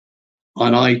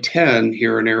 On I-10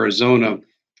 here in Arizona,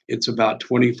 it's about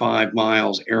 25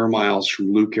 miles, air miles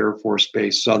from Luke Air Force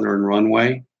Base Southern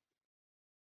Runway.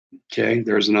 Okay,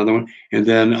 there's another one. And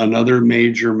then another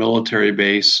major military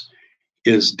base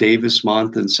is Davis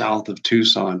Monthan, south of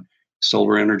Tucson,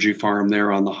 solar energy farm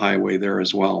there on the highway there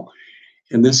as well.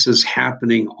 And this is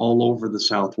happening all over the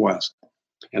Southwest.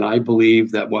 And I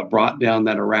believe that what brought down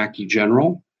that Iraqi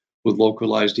general with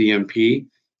localized EMP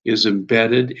is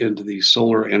embedded into these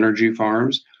solar energy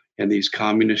farms, and these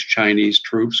communist Chinese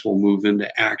troops will move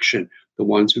into action. The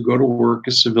ones who go to work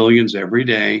as civilians every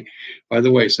day. By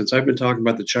the way, since I've been talking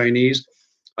about the Chinese,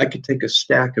 I could take a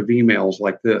stack of emails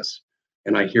like this,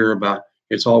 and I hear about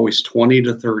it's always 20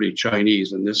 to 30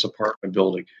 Chinese in this apartment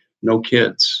building. No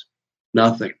kids,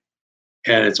 nothing.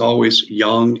 And it's always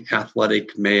young,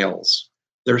 athletic males.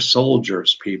 They're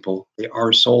soldiers, people. They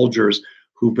are soldiers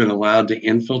who've been allowed to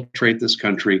infiltrate this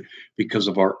country because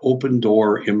of our open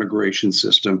door immigration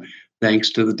system,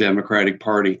 thanks to the Democratic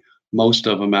Party, most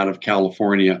of them out of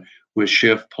California, with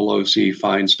Schiff, Pelosi,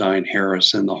 Feinstein,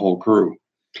 Harris, and the whole crew.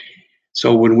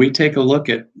 So when we take a look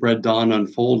at Red Dawn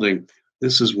unfolding,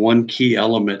 this is one key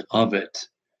element of it.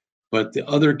 But the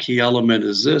other key element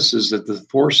is this, is that the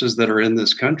forces that are in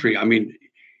this country, I mean,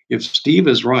 if Steve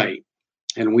is right,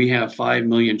 and we have 5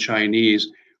 million Chinese,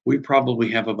 we probably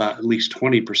have about at least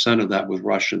 20% of that with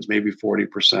Russians, maybe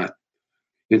 40%.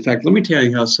 In fact, let me tell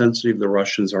you how sensitive the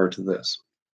Russians are to this.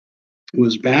 It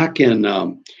was back in, I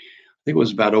think it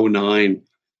was about 2009,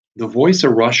 the Voice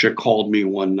of Russia called me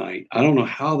one night. I don't know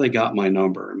how they got my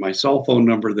number. My cell phone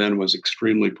number then was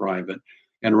extremely private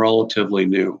and relatively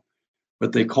new.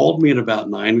 But they called me at about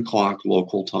 9 o'clock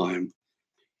local time.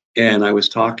 And I was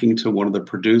talking to one of the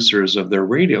producers of their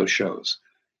radio shows.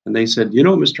 And they said, you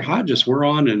know, Mr. Hodges, we're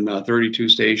on in 32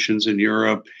 stations in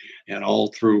Europe and all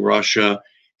through Russia.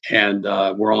 And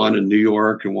we're on in New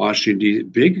York and Washington, D.C.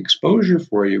 Big exposure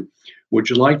for you. Would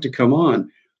you like to come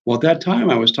on? Well, at that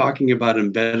time, I was talking about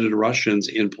embedded Russians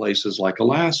in places like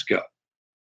Alaska.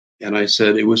 And I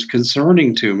said it was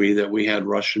concerning to me that we had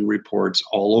Russian reports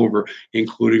all over,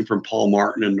 including from Paul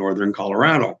Martin in northern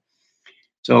Colorado.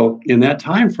 So in that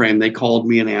time frame, they called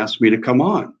me and asked me to come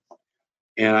on.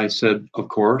 And I said, of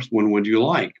course, when would you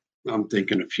like? I'm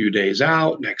thinking a few days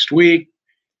out, next week,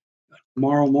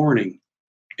 tomorrow morning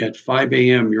at 5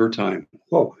 a.m. your time.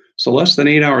 Whoa, so less than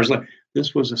 8 hours later.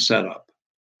 This was a setup.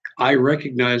 I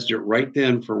recognized it right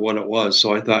then for what it was.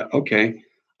 So I thought, okay,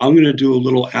 I'm going to do a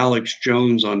little Alex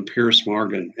Jones on Piers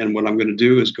Morgan. And what I'm going to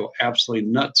do is go absolutely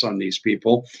nuts on these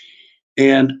people.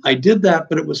 And I did that,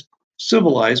 but it was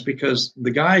civilized because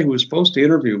the guy who was supposed to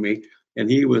interview me, and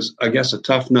he was, I guess, a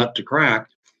tough nut to crack.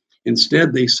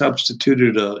 Instead, they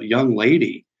substituted a young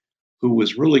lady who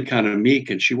was really kind of meek,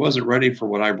 and she wasn't ready for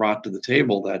what I brought to the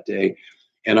table that day.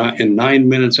 And 9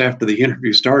 minutes after the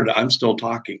interview started, I'm still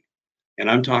talking, and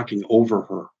I'm talking over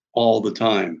her all the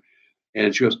time.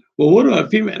 And she goes, well, what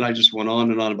about FEMA? And I just went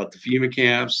on and on about the FEMA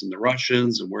camps and the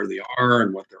Russians and where they are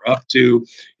and what they're up to,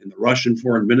 and the Russian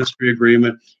Foreign Ministry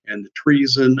Agreement and the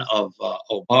treason of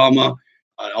Obama,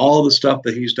 all the stuff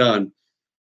that he's done.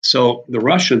 So the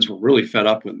Russians were really fed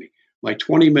up with me. My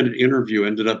 20-minute interview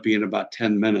ended up being about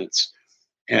 10 minutes.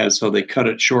 And so they cut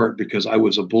it short because I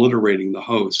was obliterating the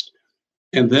host.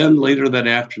 And then later that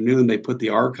afternoon, they put the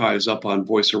archives up on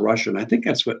Voice of Russia. And I think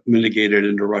that's what mitigated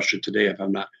into Russia Today, if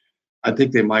I'm not. I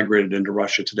think they migrated into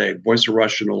Russia Today. Voice of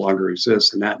Russia no longer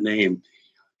exists in that name.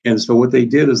 And so what they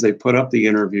did is they put up the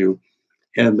interview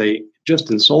and they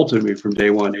just insulted me from day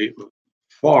one.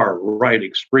 Far right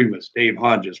extremist, Dave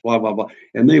Hodges, blah, blah, blah.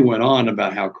 And they went on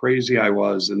about how crazy I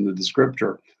was in the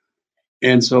descriptor.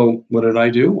 And so what did I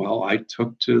do? Well, I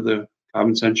took to the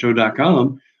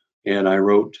commonsenseshow.com and I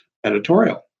wrote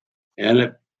editorial, and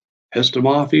it pissed them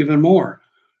off even more.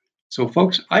 So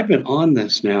folks, I've been on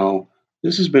this now.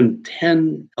 This has been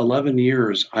 10, 11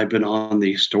 years I've been on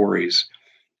these stories.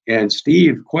 And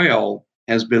Steve Quayle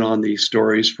has been on these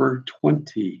stories for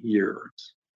 20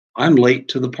 years. I'm late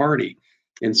to the party.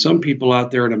 And some people out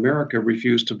there in America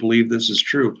refuse to believe this is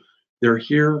true. They're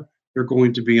here, they're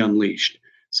going to be unleashed.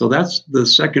 So that's the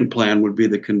second plan, would be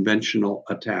the conventional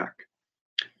attack.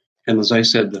 And as I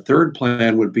said, the third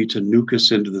plan would be to nuke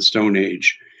us into the Stone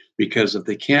Age, because if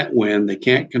they can't win, they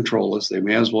can't control us. They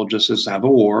may as well just have a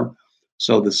war.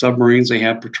 So the submarines they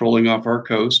have patrolling off our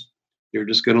coast, they're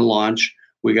just going to launch.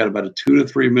 We got about a 2 to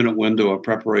 3 minute window of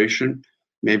preparation.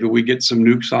 Maybe we get some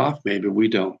nukes off, maybe we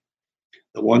don't.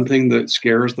 The one thing that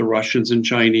scares the Russians and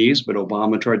Chinese, but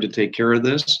Obama tried to take care of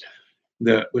this,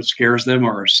 that what scares them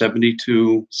are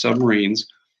 72 submarines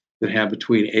that have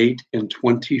between 8 and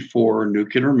 24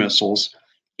 nuclear missiles,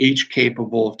 each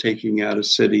capable of taking out a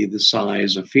city the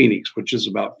size of Phoenix, which is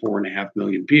about 4.5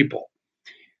 million people.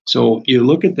 So you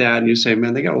look at that and you say,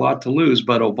 man, they got a lot to lose.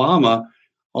 But Obama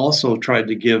also tried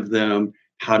to give them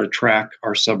how to track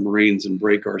our submarines and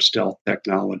break our stealth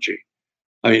technology.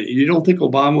 I mean, you don't think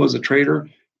Obama was a traitor?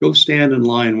 Go stand in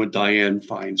line with Dianne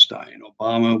Feinstein.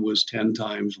 Obama was 10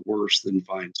 times worse than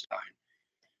Feinstein.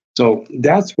 So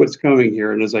that's what's coming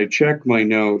here. And as I check my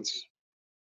notes,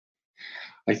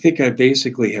 I think I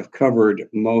basically have covered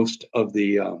most of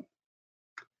the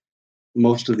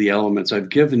elements. I've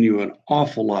given you an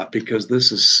awful lot because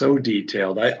this is so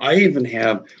detailed. I even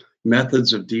have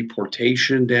methods of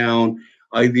deportation down.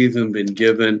 I've even been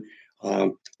given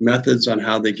methods on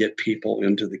how they get people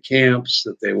into the camps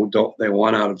that they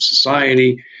want out of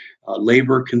society,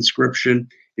 labor conscription.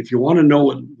 If you want to know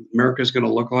what America is going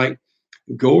to look like,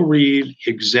 go read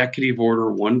Executive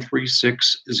Order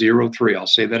 13603. I'll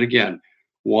say that again,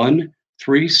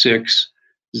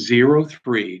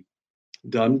 13603,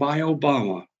 done by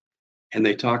Obama. And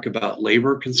they talk about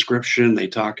labor conscription. They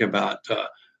talk about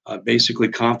basically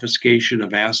confiscation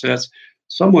of assets.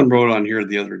 Someone wrote on here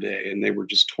the other day, and they were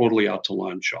just totally out to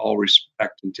lunch, all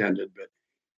respect intended, but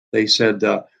they said,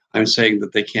 I'm saying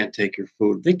that they can't take your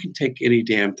food. They can take any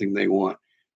damn thing they want.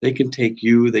 They can take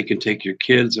you, they can take your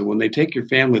kids, and when they take your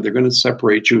family, they're going to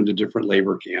separate you into different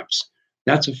labor camps.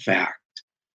 That's a fact.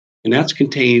 And that's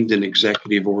contained in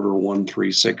Executive Order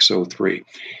 13603.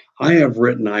 I have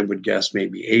written, I would guess,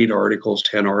 maybe 8 articles,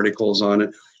 10 articles on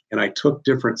it, and I took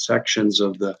different sections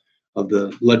of the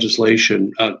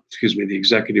legislation, the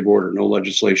executive order, no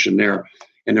legislation there,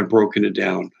 and have broken it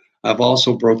down. I've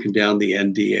also broken down the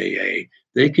NDAA.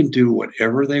 They can do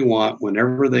whatever they want,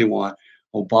 whenever they want.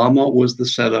 Obama was the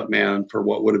setup man for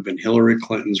what would have been Hillary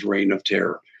Clinton's reign of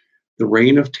terror. The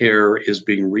reign of terror is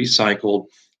being recycled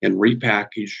and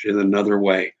repackaged in another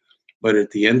way. But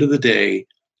at the end of the day,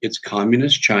 it's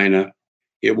communist China.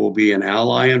 It will be an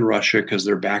ally in Russia because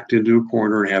they're backed into a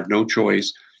corner and have no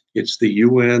choice. It's the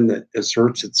UN that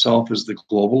asserts itself as the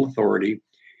global authority,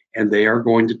 and they are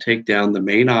going to take down the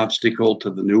main obstacle to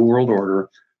the New World Order,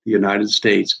 the United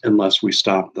States, unless we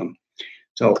stop them.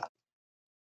 So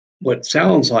what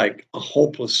sounds like a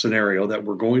hopeless scenario that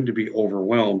we're going to be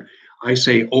overwhelmed, I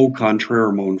say, au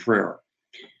contraire, mon frere.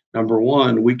 Number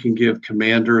one, we can give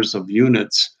commanders of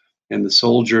units and the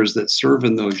soldiers that serve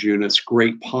in those units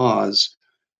great pause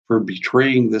for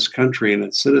betraying this country and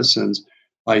its citizens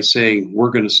by saying, we're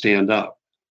going to stand up.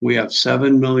 We have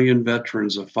 7 million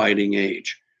veterans of fighting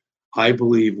age. I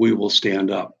believe we will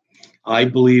stand up. I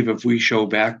believe if we show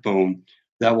backbone,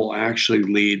 that will actually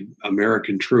lead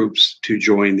American troops to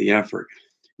join the effort.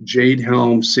 Jade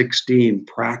Helm 16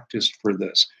 practiced for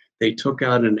this. They took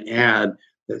out an ad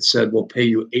that said, we'll pay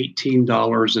you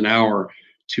 $18 an hour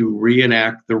to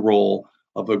reenact the role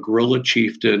of a guerrilla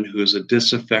chieftain who's a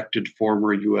disaffected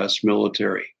former U.S.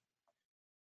 military.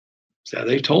 So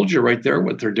they told you right there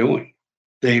what they're doing.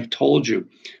 They've told you.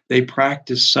 They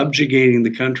practice subjugating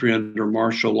the country under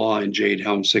martial law in Jade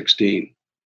Helm 16.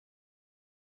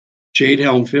 Jade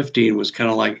Helm 15 was kind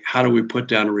of like, how do we put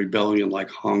down a rebellion like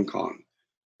Hong Kong?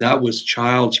 That was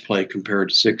child's play compared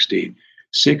to 16.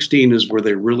 16 is where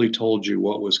they really told you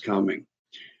what was coming.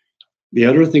 The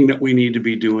other thing that we need to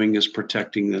be doing is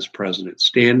protecting this president,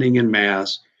 standing in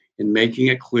mass and making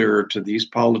it clear to these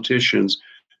politicians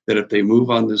that if they move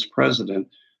on this president,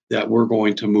 that we're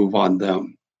going to move on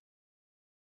them.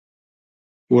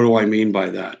 What do I mean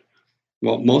by that?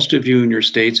 Well, most of you in your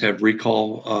states have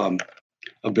recall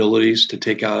abilities to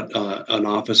take out an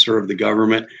officer of the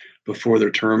government before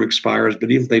their term expires,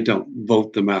 but even if they don't,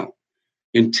 vote them out.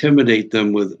 Intimidate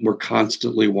them with, we're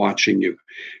constantly watching you.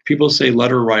 People say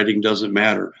letter writing doesn't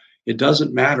matter. It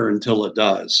doesn't matter until it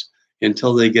does,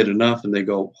 until they get enough and they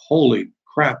go, holy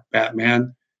crap,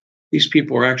 Batman, these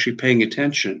people are actually paying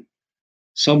attention.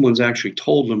 Someone's actually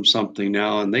told them something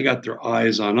now and they got their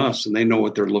eyes on us and they know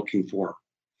what they're looking for.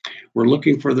 We're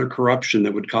looking for their corruption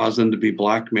that would cause them to be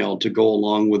blackmailed to go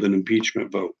along with an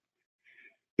impeachment vote.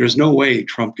 There's no way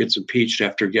Trump gets impeached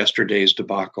after yesterday's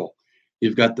debacle.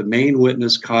 You've got the main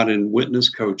witness caught in witness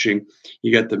coaching.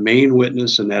 You got the main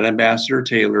witness and that Ambassador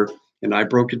Taylor And I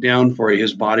broke it down for you.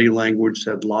 His body language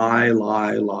said lie,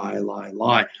 lie, lie, lie,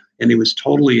 lie. And he was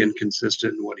totally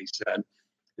inconsistent in what he said.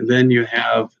 And then you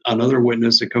have another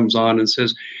witness that comes on and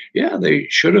says, yeah, they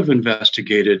should have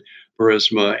investigated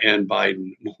Burisma and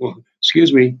Biden.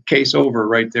 Excuse me, case over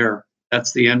right there.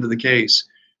 That's the end of the case.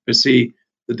 But see,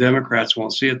 the Democrats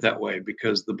won't see it that way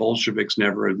because the Bolsheviks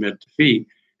never admit defeat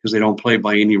because they don't play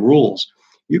by any rules.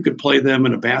 You could play them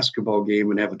in a basketball game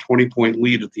and have a 20-point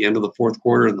lead at the end of the fourth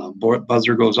quarter and the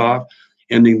buzzer goes off,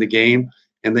 ending the game,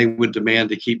 and they would demand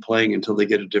to keep playing until they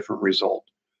get a different result.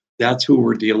 That's who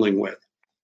we're dealing with.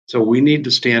 So we need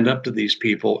to stand up to these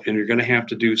people, and you're going to have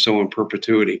to do so in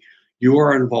perpetuity. You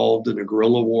are involved in a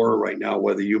guerrilla war right now,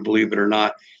 whether you believe it or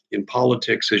not, in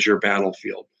politics as your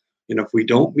battlefield. And if we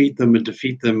don't meet them and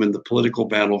defeat them in the political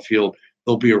battlefield,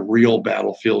 there'll be a real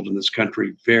battlefield in this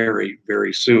country very,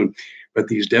 very soon. But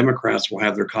these Democrats will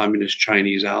have their communist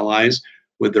Chinese allies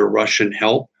with their Russian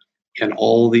help and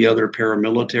all the other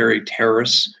paramilitary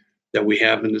terrorists that we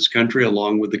have in this country,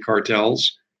 along with the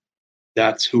cartels.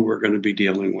 That's who we're going to be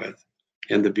dealing with.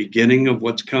 And the beginning of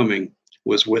what's coming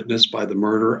was witnessed by the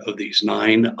murder of these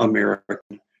 9 American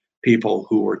people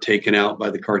who were taken out by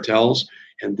the cartels.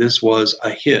 And this was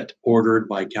a hit ordered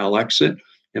by Calexit,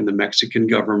 and the Mexican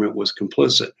government was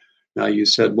complicit. Now you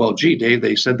said, well, gee, Dave,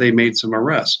 they said they made some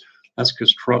arrests. That's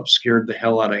because Trump scared the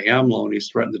hell out of AMLO, and he's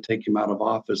threatened to take him out of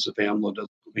office if AMLO doesn't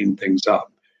clean things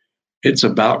up. It's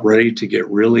about ready to get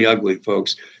really ugly,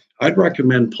 folks. I'd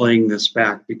recommend playing this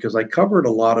back because I covered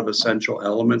a lot of essential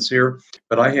elements here,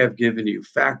 but I have given you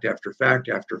fact after fact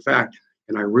after fact.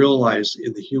 And I realize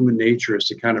in the human nature is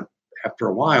to kind of, after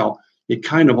a while, it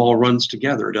kind of all runs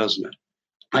together, doesn't it?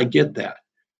 I get that.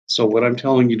 So what I'm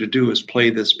telling you to do is play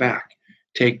this back,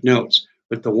 take notes.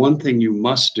 But the one thing you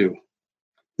must do,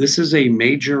 this is a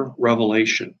major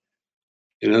revelation.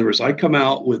 In other words, I come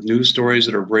out with news stories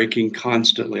that are breaking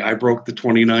constantly. I broke the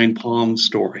 29 Palms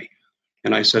story.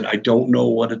 And I said, I don't know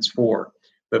what it's for.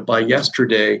 But by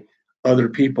yesterday, other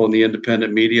people in the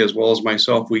independent media, as well as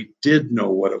myself, we did know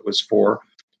what it was for.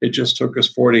 It just took us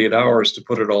 48 hours to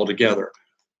put it all together.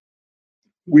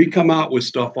 We come out with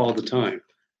stuff all the time.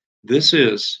 This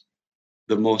is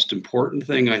the most important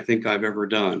thing I think I've ever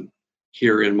done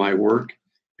here in my work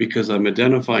because I'm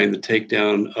identifying the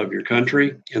takedown of your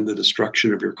country and the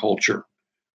destruction of your culture,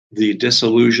 the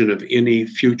disillusion of any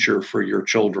future for your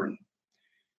children.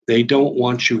 They don't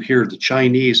want you here. The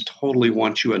Chinese totally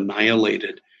want you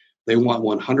annihilated. They want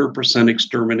 100%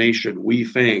 extermination. Wei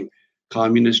Feng,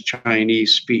 communist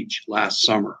Chinese speech last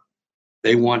summer.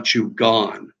 They want you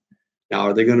gone. Now,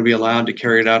 are they going to be allowed to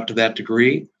carry it out to that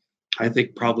degree? I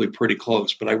think probably pretty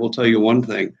close. But I will tell you one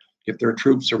thing. If their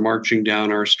troops are marching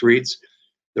down our streets,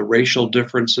 the racial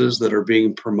differences that are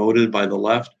being promoted by the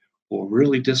left will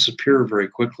really disappear very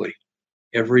quickly.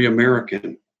 Every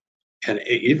American, and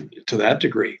to that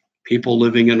degree, people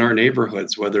living in our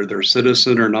neighborhoods, whether they're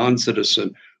citizen or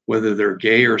non-citizen, whether they're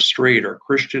gay or straight or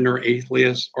Christian or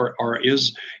atheist or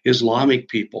Islamic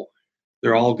people,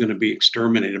 they're all going to be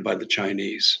exterminated by the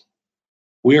Chinese.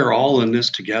 We are all in this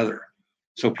together.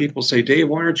 So people say, Dave,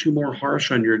 why aren't you more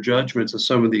harsh on your judgments of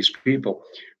some of these people?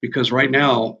 Because right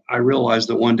now, I realize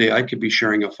that one day I could be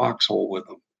sharing a foxhole with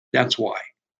them. That's why.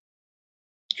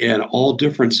 And all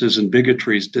differences and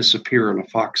bigotries disappear in a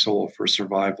foxhole for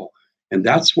survival. And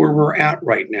that's where we're at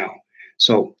right now.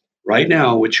 So right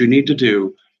now, what you need to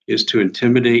do is to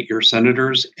intimidate your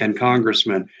senators and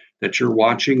congressmen that you're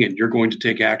watching, and you're going to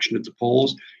take action at the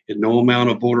polls, and no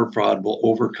amount of voter fraud will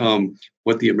overcome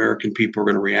what the American people are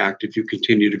going to react if you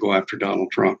continue to go after Donald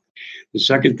Trump. The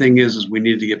second thing is we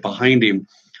need to get behind him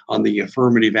on the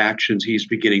affirmative actions he's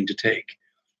beginning to take.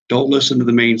 Don't listen to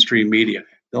the mainstream media.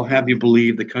 They'll have you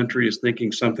believe the country is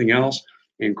thinking something else,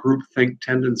 and groupthink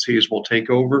tendencies will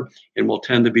take over and will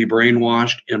tend to be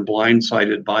brainwashed and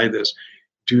blindsided by this.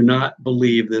 Do not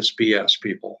believe this BS,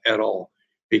 people, at all,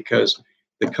 because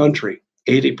the country,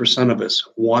 80% of us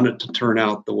want it to turn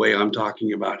out the way I'm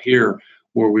talking about here,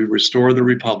 where we restore the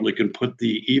republic and put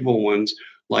the evil ones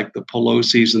like the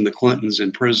Pelosi's and the Clintons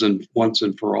in prison once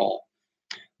and for all.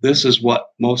 This is what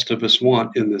most of us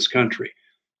want in this country.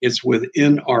 It's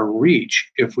within our reach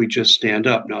if we just stand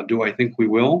up. Now, do I think we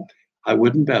will? I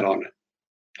wouldn't bet on it.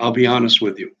 I'll be honest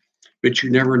with you. But you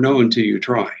never know until you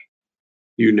try.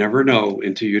 You never know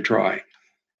until you try.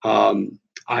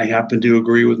 I happen to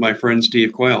agree with my friend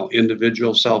Steve Quayle.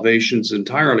 Individual salvation is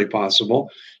entirely possible.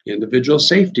 Individual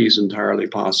safety is entirely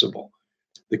possible.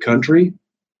 The country,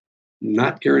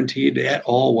 not guaranteed at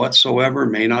all whatsoever,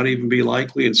 may not even be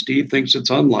likely, and Steve thinks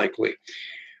it's unlikely.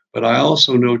 But I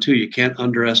also know, too, you can't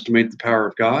underestimate the power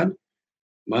of God.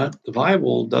 But the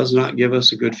Bible does not give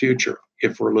us a good future.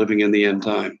 if we're living in the end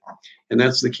time. And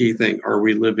that's the key thing. Are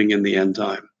we living in the end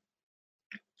time?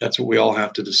 That's what we all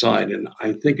have to decide. And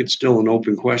I think it's still an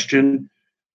open question.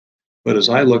 But as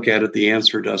I look at it, the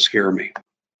answer does scare me.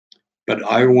 But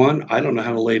I don't know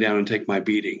how to lay down and take my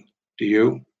beating. Do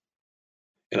you?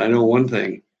 And I know one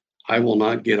thing, I will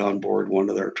not get on board one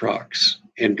of their trucks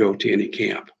and go to any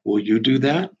camp. Will you do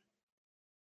that?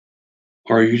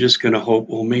 Or are you just going to hope,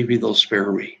 well, maybe they'll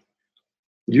spare me?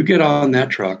 You get on that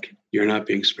truck, you're not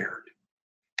being spared.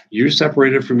 You're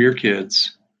separated from your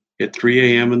kids at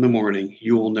 3 a.m. in the morning.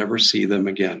 You will never see them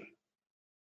again.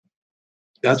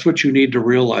 That's what you need to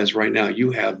realize right now.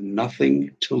 You have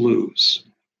nothing to lose.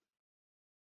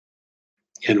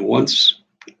 And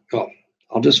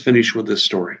I'll just finish with this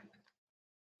story.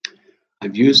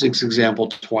 I've used this example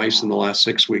twice in the last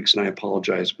 6 weeks, and I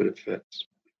apologize, but it fits.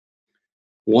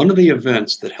 One of the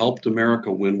events that helped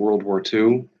America win World War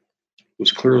II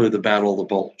was clearly the Battle of the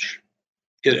Bulge.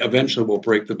 It eventually will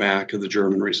break the back of the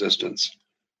German resistance,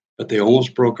 but they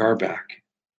almost broke our back.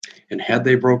 And had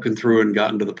they broken through and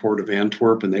gotten to the port of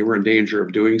Antwerp, and they were in danger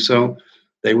of doing so,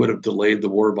 they would have delayed the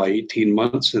war by 18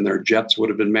 months and their jets would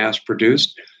have been mass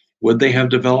produced. Would they have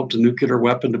developed a nuclear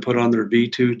weapon to put on their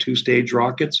V2 two-stage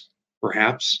rockets?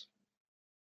 Perhaps.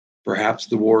 Perhaps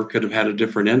the war could have had a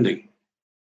different ending.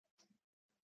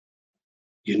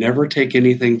 You never take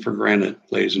anything for granted,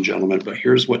 ladies and gentlemen, but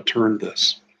here's what turned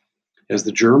this. As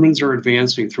the Germans are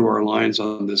advancing through our lines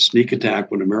on this sneak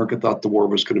attack when America thought the war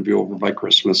was going to be over by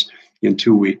Christmas in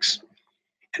 2 weeks,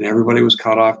 and everybody was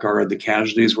caught off guard, the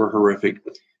casualties were horrific.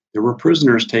 There were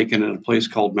prisoners taken in a place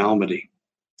called Malmedy,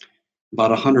 about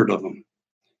 100 of them.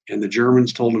 And the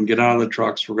Germans told them, get out of the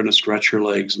trucks, we're going to stretch your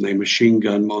legs. And they machine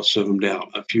gunned most of them down.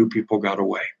 A few people got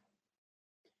away.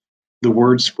 The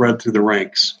word spread through the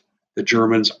ranks. The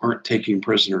Germans aren't taking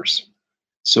prisoners.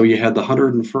 So you had the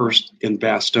 101st in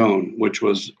Bastogne, which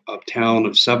was a town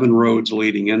of 7 roads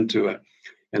leading into it.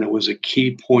 And it was a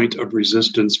key point of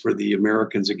resistance for the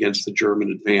Americans against the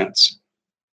German advance.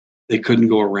 They couldn't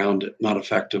go around it, not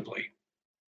effectively.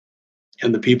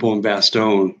 And the people in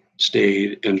Bastogne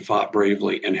stayed and fought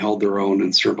bravely and held their own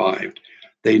and survived.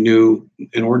 They knew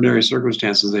in ordinary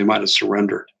circumstances they might have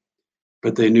surrendered,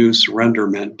 but they knew surrender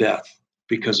meant death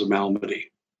because of Malmedy.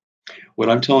 What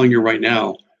I'm telling you right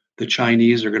now, the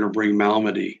Chinese are going to bring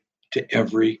Malmedy to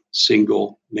every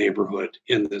single neighborhood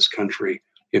in this country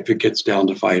if it gets down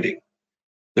to fighting.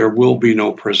 There will be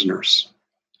no prisoners.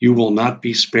 You will not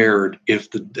be spared if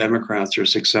the Democrats are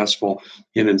successful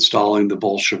in installing the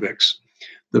Bolsheviks.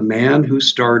 The man who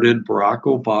started Barack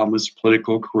Obama's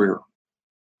political career,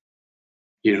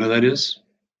 you know who that is?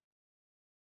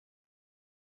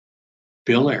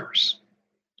 Bill Ayers.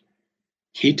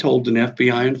 He told an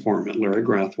FBI informant, Larry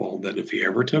Grathwohl, that if he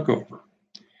ever took over,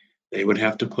 they would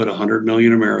have to put 100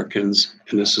 million Americans,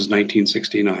 and this is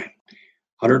 1969,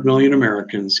 100 million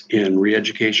Americans in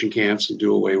re-education camps and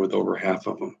do away with over half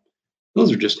of them.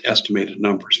 Those are just estimated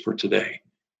numbers for today.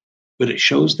 But it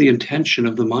shows the intention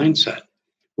of the mindset.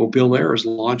 Well, Bill Ayers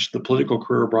launched the political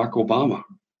career of Barack Obama.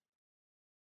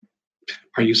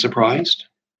 Are you surprised?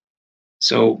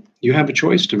 So you have a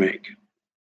choice to make.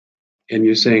 And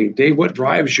you're saying, Dave, what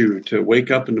drives you to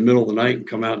wake up in the middle of the night and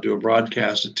come out and do a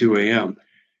broadcast at 2 a.m.?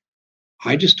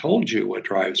 I just told you what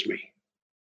drives me.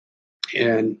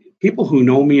 And people who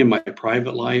know me in my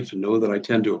private life and know that I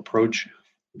tend to approach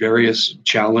various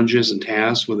challenges and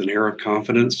tasks with an air of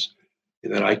confidence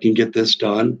that I can get this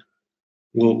done,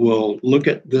 will look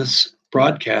at this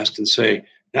broadcast and say,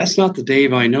 that's not the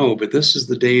Dave I know, but this is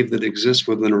the Dave that exists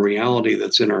within a reality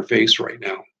that's in our face right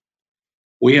now.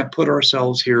 We have put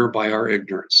ourselves here by our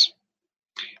ignorance.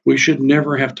 We should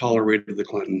never have tolerated the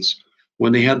Clintons.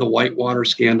 When they had the Whitewater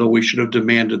scandal, we should have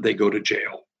demanded they go to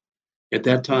jail. At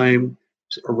that time,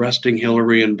 arresting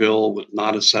Hillary and Bill would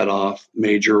not have set off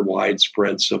major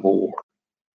widespread civil war.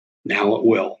 Now it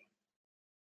will.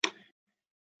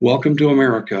 Welcome to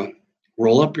America.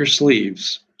 Roll up your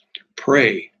sleeves.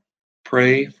 Pray.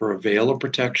 Pray for a veil of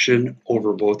protection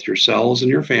over both yourselves and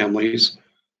your families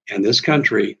and this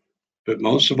country, but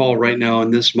most of all right now in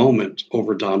this moment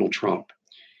over Donald Trump.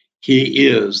 He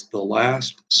is the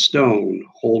last stone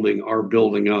holding our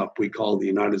building up we call the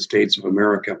United States of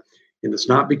America. And it's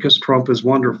not because Trump is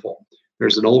wonderful.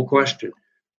 There's an old question.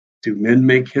 Do men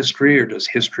make history or does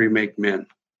history make men?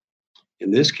 In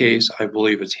this case, I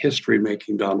believe it's history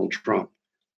making Donald Trump.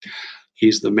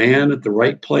 He's the man at the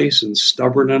right place and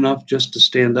stubborn enough just to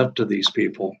stand up to these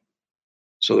people.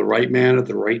 So the right man at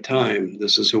the right time,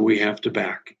 this is who we have to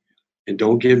back. And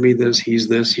don't give me this, he's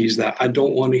that. I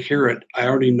don't want to hear it. I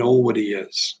already know what he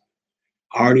is.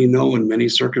 I already know in many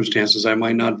circumstances I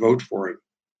might not vote for him.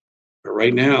 But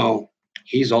right now,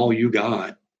 He's all you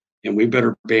got. And we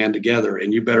better band together.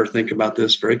 And you better think about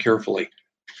this very carefully: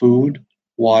 food,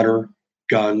 water,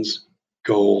 guns,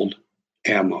 gold,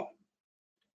 ammo.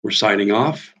 We're signing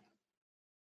off.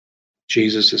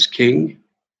 Jesus is king.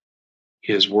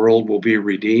 His world will be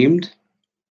redeemed,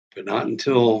 but not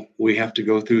until we have to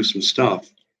go through some stuff.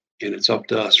 And it's up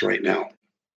to us right now.